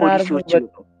ያመጣው? ፖሊሲዎች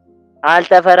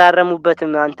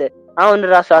አልተፈራረሙበትም። አንተ አሁን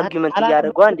ራሱ አርጊውመንት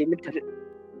እያደረጉ ምንድን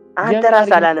አንተ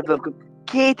ራስህ አላነበብክም?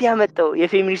 ከየት ያመጣው?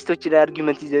 የፌሚኒስቶች ላይ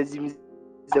አርጊውመንት ይዘዚህ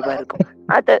ዘባርቀው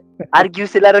አንተ አርጊው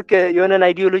ስላደረክ የሆነን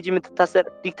አይዲዮሎጂ የምትታሰር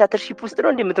ዲክታተርሺፕ ውስጥ ነው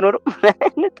እንደምትኖረው።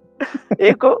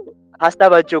 እኮ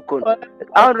ሐሳባቸው እኮ ነው።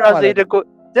 አሁን ራሱ ሄደኮ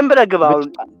ዝም ብለህ ግባ። አሁን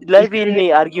ላይቭ ላይ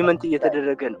አርጊውመንት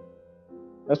እየተደረገ ነው።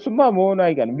 እሱማ መሆኑ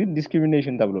አይቀርም፣ ግን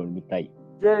ዲስክሪሚኔሽን ተብሎ ነው የሚታየው።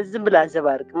 ዝም ብለህ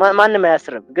አዘባርቅ። ማንም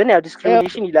አያስርም። ግን ያው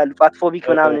ዲስክሪሚኔሽን ይላሉ ፋትፎቢክ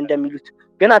ምናምን እንደሚሉት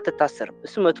ግን አትታሰርም።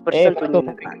 እሱ 100% ነው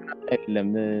አይደለም።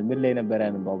 ምን ላይ ነበር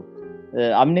ያንባው?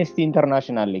 አምነስቲ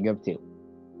ኢንተርናሽናል ላይ ገብተው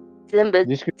ዝም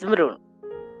ብሎ ነው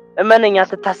እመነኛ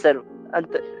አትታሰርም።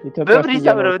 አንተ በብሪጅ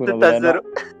አብረህ ብትታሰረው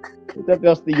ኢትዮጵያ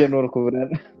ውስጥ እየኖርኩ ብለን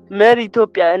ምን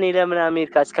ኢትዮጵያ እኔ ለምን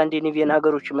አሜሪካ ስካንዲኔቪያን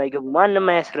ሀገሮች የማይገቡ? ማንም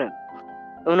አያስርም።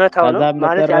 እውነታው ነው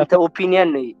ማለት አንተ ኦፒኒየን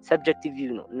ነው፣ ሰብጀክቲቭ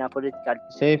ቪው ነው እና ፖለቲካል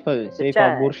ሴፍ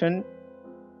አቦርሽን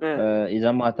ኢዝ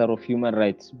አ ማተር ኦፍ ሂውማን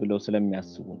ራይትስ ብለው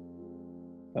ስለሚያስቡ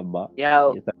ገባ። ያው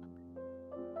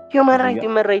ሂውማን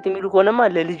ራይት የሚሉ ሆነማ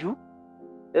ለልጁ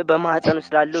በማህፀኑ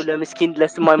ስላለው ለምስኪን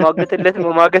ለስማ ማገተለት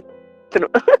መማገት ነው።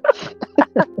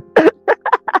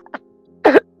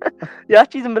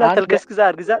 ያቺ ዝም ብላ ተልከስክዛ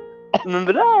አርግዛ ምን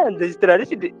ብላ እንደዚህ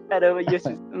ትላለች እንዴ? ኧረ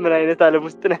በኢየሱስ ምን አይነት ዓለም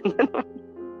ውስጥ ነን?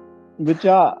 ብቻ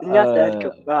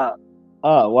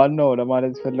ዋናው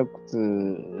ለማለት ፈለኩት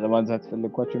ለማንሳት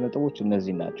ፈለኳቸው ነጥቦች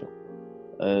እነዚህ ናቸው።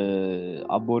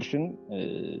 አቦርሽን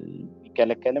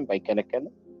ቢከለከልም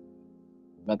ባይከለከልም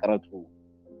መቅረቱ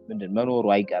ምንድን መኖሩ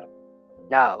አይቀርም።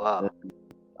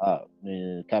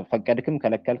 ከፈቀድክም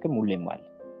ከለከልክም ሁሌም አለ።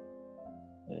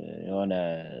 የሆነ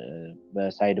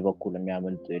በሳይድ በኩል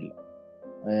የሚያመልጥ የለም።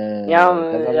 ያው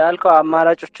ያልከው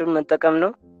አማራጮችን መጠቀም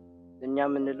ነው እኛ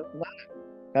የምንለው።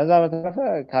 ከዛ በተረፈ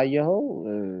ካየኸው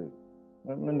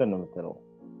ምንድን ነው የምትለው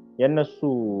የእነሱ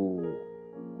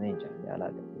እንጃ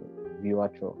ያላቀም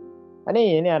ቪዋቸው እኔ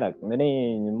አላውቅም። እኔ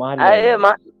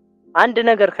አንድ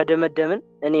ነገር ከደመደምን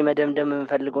እኔ መደምደም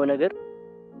የምፈልገው ነገር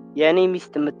የእኔ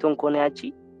ሚስት የምትሆን ከሆነ ያቺ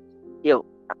ይኸው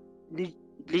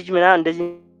ልጅ ምናምን እንደዚህ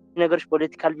ነገሮች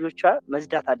ፖለቲካል ቪዎቿ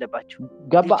መዝዳት አለባቸው።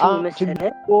 ገባ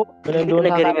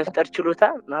ነገር የመፍጠር ችሎታ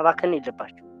ማባከን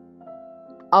የለባቸው።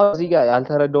 እዚህ ጋር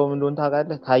ያልተረዳውም እንደሆነ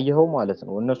ታውቃለህ ካየኸው ማለት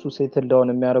ነው እነሱ ሴትል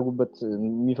ዳውን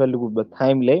የሚፈልጉበት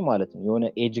ታይም ላይ ማለት ነው የሆነ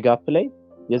ኤጅ ጋፕ ላይ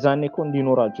የዛኔ እኮ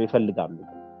እንዲኖራቸው ይፈልጋሉ።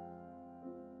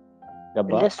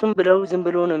 ገባ እነሱም ብለው ዝም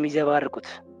ብለው ነው የሚዘባርቁት።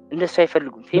 እንደሱ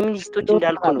አይፈልጉም። ፌሚኒስቶች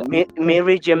እንዳልኩ ነው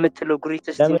ሜሬጅ የምትለው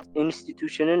ግሬተስት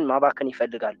ኢንስቲትዩሽንን ማባከን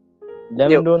ይፈልጋሉ።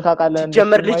 ለምን እንደሆነ ታውቃለህ?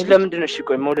 ጀመር ልጅ ለምንድን ነው እሺ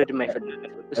ቆይ መውለድ የማይፈልግ?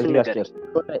 እሱ ነገር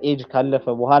ኤጅ ካለፈ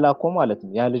በኋላ እኮ ማለት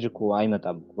ነው ያ ልጅ እኮ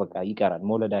አይመጣም፣ በቃ ይቀራል፣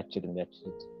 መውለድ አይችልም ያቺ።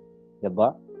 ገባ?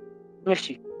 እሺ።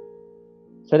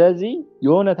 ስለዚህ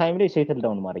የሆነ ታይም ላይ ሴትል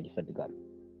ዳውን ማድረግ ይፈልጋሉ።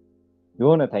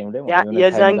 የሆነ ታይም ላይ ማለት ነው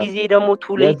የዛን ጊዜ ደግሞ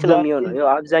ቱ ሌት ነው የሚሆነው። ያው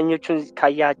አብዛኞቹን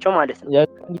ካያቸው ማለት ነው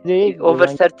የዛን ጊዜ ኦቨር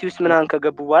 30 ውስጥ ምናምን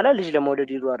ከገቡ በኋላ ልጅ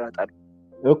ለመውለድ ይሯሯጣሉ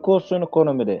እኮ። እሱን እኮ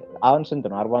ነው የምልህ። አሁን ስንት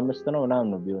ነው 45 ነው ምናምን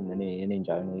ነው ቢሆን እኔ እንጃ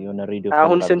የሆነ ሬዲዮ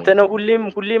አሁን ስንት ነው? ሁሌም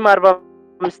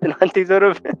 45 ነው። አንተ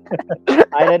ይዞረብ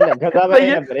አይደለም ከዛ በላይ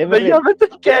ነበር። በየአመቱ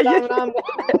ምናምን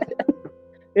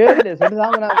ይሄ 60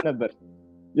 ምናምን ነበር።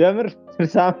 የምር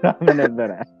 60 ምናምን ነበር።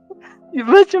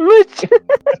 ይመች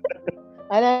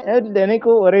እኔ እኮ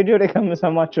ሬዲዮ ላይ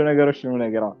ከምሰማቸው ነገሮች ነው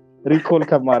ነገር ሪኮል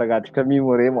ከማረጋቸው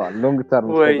ከሚሞሪ ማለት ሎንግ ተርም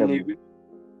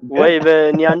ወይ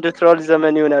በኒያንደርታል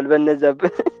ዘመን ይሆናል በነዛብ።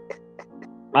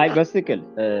 አይ በስክል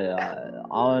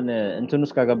አሁን እንትን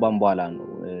ውስጥ ከገባን በኋላ ነው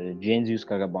ጄንዚ ውስጥ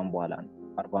ከገባን በኋላ ነው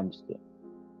 45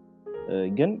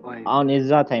 ግን አሁን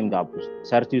የዛ ታይም ጋፕ ውስጥ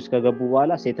 30 ውስጥ ከገቡ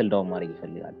በኋላ ሴትል ዳውን ማድረግ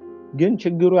ይፈልጋል። ግን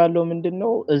ችግሩ ያለው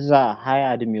ምንድነው እዛ 20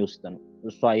 እድሜ ውስጥ ነው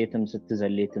እሷ የትም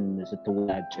ስትዘል የትም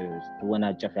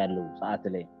ስትወናጨፍ ያለው ሰዓት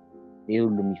ላይ ይሄ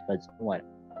ሁሉ የሚፈጽም ማለት።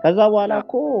 ከዛ በኋላ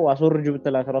እኮ አስወርጅ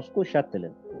ብትላት ራሱ እኮ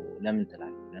ሻትልን ለምን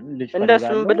ትላለህ? ለምን ልጅ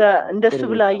እንደሱ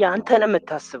ብላ አንተ ነው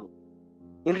የምታስበው።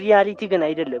 ኢን ሪያሊቲ ግን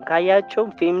አይደለም። ካያቸው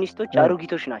ፌሚኒስቶች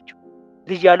አሮጊቶች ናቸው።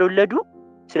 ልጅ ያልወለዱ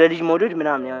ስለ ልጅ መውለድ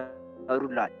ምናምን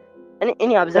ያወሩላል።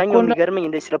 እኔ አብዛኛው የሚገርመኝ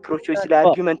እንደዚህ ስለ ፕሮቾች ስለ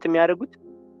አርጊውመንት የሚያደርጉት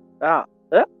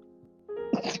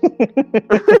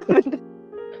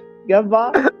ገባ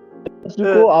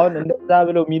እኮ አሁን እንደዛ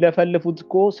ብለው የሚለፈልፉት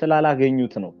እኮ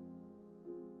ስላላገኙት ነው።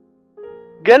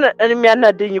 ግን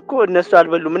የሚያናደኝ እኮ እነሱ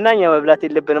አልበሉም እና እኛ መብላት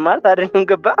የለብንም ማለት አይደለም።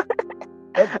 ገባ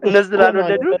እነሱ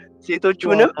ስላልወለዱ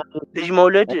ሴቶቹንም ልጅ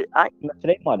መውለድ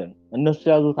መስለኝ ማለት ነው። እነሱ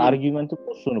ያዙት አርጊውመንት እኮ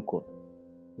እሱን እኮ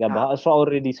ገባ እሷ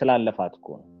ኦልሬዲ ስላለፋት እኮ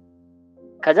ነው።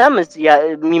 ከዛም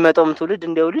የሚመጣውም ትውልድ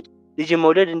እንደውልድ ልጅ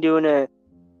መውለድ እንደሆነ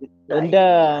እንደ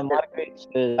ማርኬት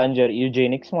አንጀር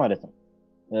ዩጄኒክስ ማለት ነው።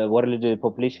 ወርልድ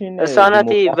ፖፑሌሽን እሷ ናት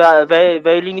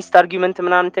ቫዮሊኒስት አርጊውመንት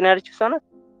ምናምን እንትን ያለችው እሷ ናት።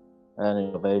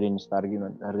 ቫዮሊኒስት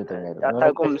አርጊውመንት እርግጠኛ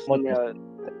አይደለም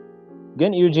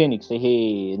ግን ዩጄኒክስ ይሄ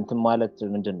እንትን ማለት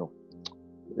ምንድነው?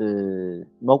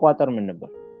 መቋጠር ምን ነበር?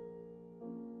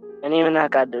 እኔ ምን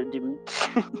አውቃለሁ እንዴ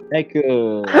ላይክ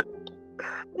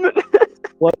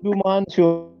ወንዱ ማን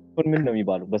ሲሆን ምን ነው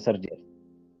የሚባለው በሰርጀሪ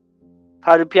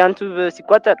ፋሎፒያን ቱብ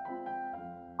ሲቋጠር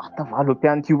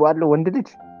ፋሎፒያን ቱብ አለ ወንድ ልጅ?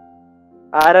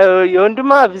 አረ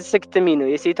የወንድማ ቫሴክቶሚ ነው፣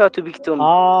 የሴቷ ቱቢክቶሚ።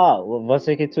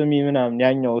 ቫሴክቶሚ ምናምን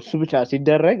ያኛው እሱ ብቻ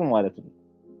ሲደረግ ማለት ነው።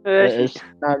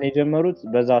 እና የጀመሩት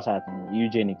በዛ ሰዓት ነው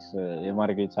ዩጄኒክስ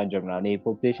የማርጋሬት ሳንጀር ምናምን ይሄ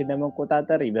ፖፑሌሽን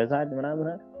ለመቆጣጠር ይበዛል ምናምን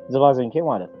ዝባዘንኬ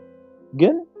ማለት ነው።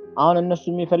 ግን አሁን እነሱ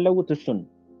የሚፈልጉት እሱን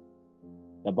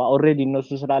ገባ ኦሬዲ እነሱ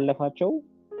ስላለፋቸው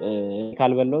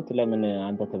ካልበለውት ለምን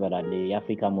አንተ ትበላለህ?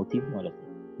 የአፍሪካ ሞቲቭ ማለት ነው።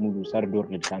 ሙሉ ሰርድ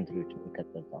ወርልድ ካንትሪዎች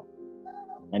የሚከተለው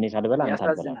እኔ ሳልበላ አንተ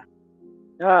አትበላ።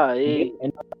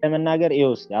 ለመናገር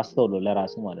ይውስ አስተውሎ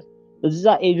ለራሱ ማለት ነው። እዛ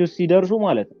ኤጅ ውስጥ ሲደርሱ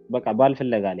ማለት ነው በቃ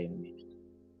ባልፈለጋ ላይ ነው የሚሄዱት።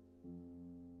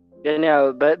 ግን ያው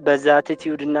በዛ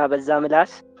አቲቲዩድ እና በዛ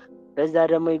ምላስ በዛ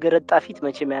ደግሞ የገረጣ ፊት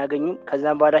መቼም አያገኙም።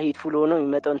 ከዛም በኋላ ሂትፉል ሆነው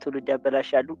የሚመጣውን ትውልድ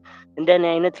ያበላሻሉ። እንደኔ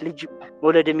አይነት ልጅ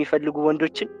መውለድ የሚፈልጉ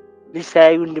ወንዶችን ልጅ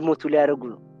ሳያዩ እንዲሞቱ ሊያደርጉ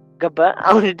ነው። ገባ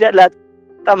አሁን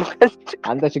ደላጣም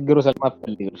አንተ ችግሩ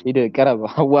ስለማትፈልግ ሂድ ቀረብ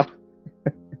አዋ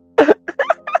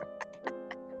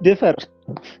ድፈር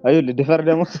አይደል? ድፈር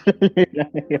ደግሞ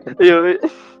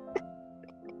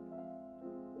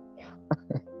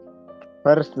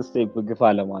ፈርስት ስቴፕ ግፋ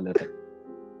ለማለት ነው።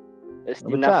 እስቲ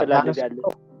ብቻ እናፈላልጋለን።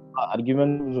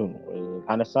 አርጊመንት ብዙ ነው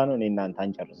ካነሳ ነው እኔ እናንተ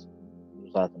አንጨርስም ብዙ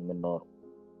ሰዓት የምናወራው።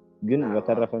 ግን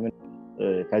በተረፈ ምን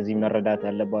ከዚህ መረዳት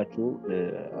ያለባችሁ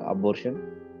አቦርሽን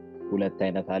ሁለት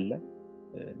አይነት አለ።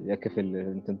 የክፍል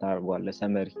እንትን ታርጓለህ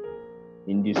ሰመሪ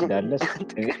ኢንዲዩስድ አለ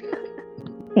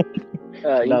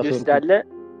ኢንዲዩስድ አለ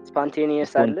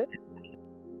ስፖንቴኒየስ አለ።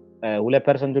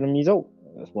 2% የሚይዘው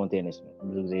ስፖንቴኒየስ ነው።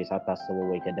 ብዙ ጊዜ ሳታስበው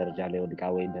ወይ ከደረጃ ላይ ወድቃ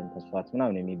ወይ ደም ተስፋት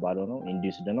ምናምን የሚባለው ነው።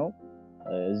 ኢንዲዩስድ ነው።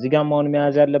 እዚህ ጋር አሁን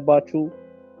መያዝ ያለባችሁ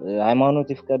ሃይማኖት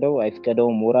ይፍቀደው አይፍቀደው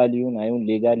ሞራል ይሁን አይሁን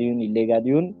ሌጋል ይሁን ኢሌጋል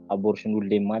ይሁን አቦርሽን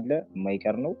ሁሌም አለ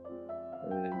የማይቀር ነው።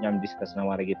 እኛም ዲስከስ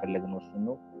ለማድረግ የፈለግነው እሱ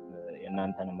ነው።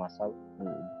 የእናንተንም ሀሳብ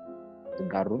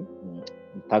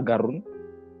ታጋሩን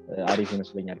አሪፍ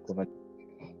ይመስለኛል። ኮመንት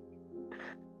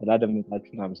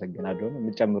ስላደመጣችሁን አመሰግናለሁ።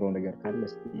 የምጨምረው ነገር ካለ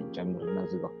እስቲ ጨምርና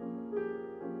ዝጋው።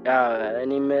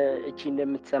 እኔም እቺ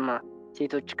እንደምትሰማ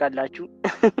ሴቶች ካላችሁ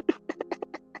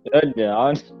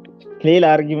አሁን ሌላ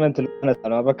አርጊመንት ልነሳ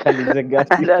ነው። በቃ ሊዘጋት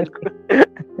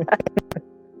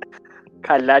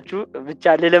ካላችሁ ብቻ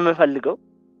ለምፈልገው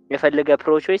የፈለገ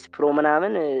ፕሮ ቾይስ ፕሮ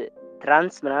ምናምን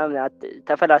ትራንስ ምናምን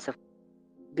ተፈላሰፉ።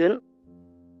 ግን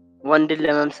ወንድን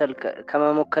ለመምሰል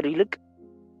ከመሞከር ይልቅ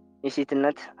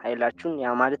የሴትነት ኃይላችሁን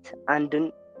ያ ማለት አንድን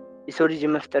የሰው ልጅ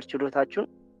መፍጠር ችሎታችሁን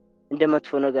እንደ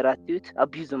መጥፎ ነገር አትዩት፣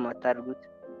 አቢዩዝም አታድርጉት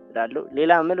እላለሁ።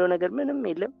 ሌላ ምለው ነገር ምንም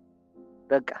የለም።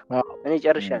 በቃ እኔ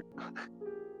ጨርሻለሁ።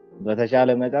 በተሻለ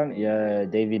መጠን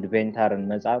የዴቪድ ቬንታርን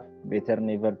መጽሐፍ ቤተር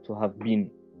ኔቨር ቱ ሃቭ ቢን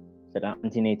ስለ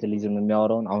አንቲኔታሊዝም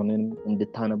የሚያወራውን አሁንም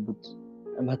እንድታነቡት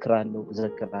እመክራለሁ፣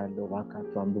 እዘክራለሁ።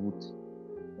 እባካችሁ አንብቡት።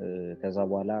 ከዛ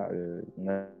በኋላ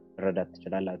መረዳት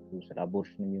ትችላላችሁ ስለ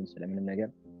አቦርሽን የሚሆን ስለምንም ነገር።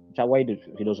 ብቻ ዋይድ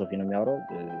ፊሎሶፊ ነው የሚያወራው።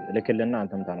 ልክልና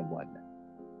አንተም ታነበዋለህ።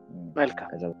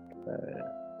 መልካም።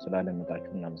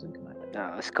 ስላደመጣችሁ እናመሰግናለን።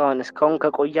 እስካሁን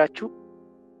ከቆያችሁ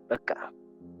በቃ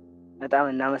በጣም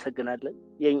እናመሰግናለን።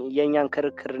 የኛን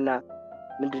ክርክርና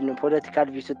ምንድነው ፖለቲካል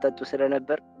ቪው ስትጠጡ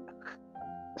ስለነበር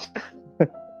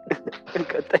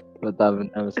በጣም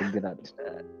እናመሰግናለን።